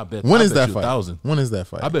 Okay. I bet. When is bet that you fight? 1,000. When is that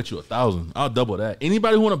fight? I bet you 1,000. I'll double that.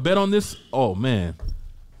 Anybody who want to bet on this? Oh man,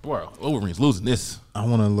 bro, Overeem's losing this. I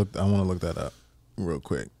want to look that up real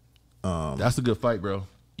quick. That's a good fight, bro.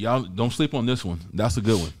 Y'all don't sleep on this one. That's a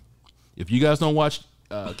good one. If you guys don't watch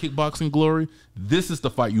kickboxing glory, this is the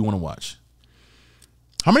fight you want to watch.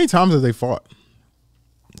 How many times have they fought?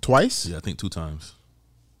 Twice? Yeah, I think 2 times.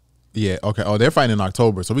 Yeah, okay. Oh, they're fighting in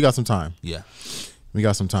October, so we got some time. Yeah. We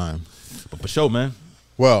got some time. But for sure, man.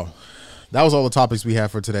 Well, that was all the topics we had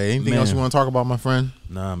for today. Anything else you want to talk about, my friend?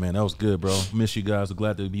 Nah, man, that was good, bro. Miss you guys.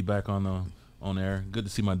 Glad to be back on air. Good to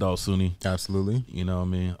see my dog, Suni. Absolutely. You know what I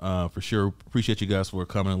mean? For sure. Appreciate you guys for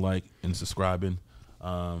coming, like, and subscribing.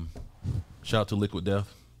 Shout out to Liquid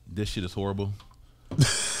Death. This shit is horrible.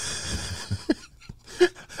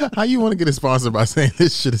 How you want to get a sponsor by saying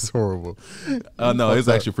this shit is horrible? No, it's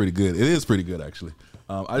actually pretty good. It is pretty good, actually.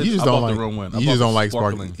 I bought the wrong one. You just don't like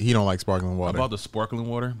sparkling. He don't like sparkling water. I bought the sparkling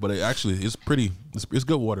water, but it actually is pretty. It's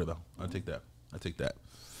good water though. I take that.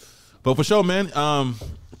 But for sure, man.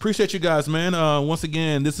 Appreciate you guys, man. Once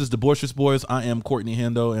again, this is the Boisterous Boys. I am Courtney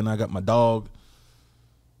Hendo, and I got my dog,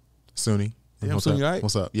 Suni. Yeah, Suni, all right?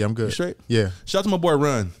 What's up? Yeah, I'm good. You straight? Yeah. Shout out to my boy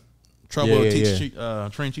Run. Trouble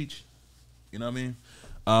Train Cheech. You know what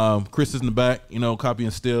I mean? Chris is in the back, you know, copy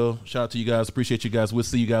and still. Shout out to you guys. Appreciate you guys. We'll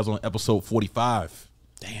see you guys on episode 45.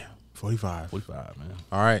 Damn. 45. 45, man.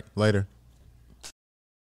 All right. Later.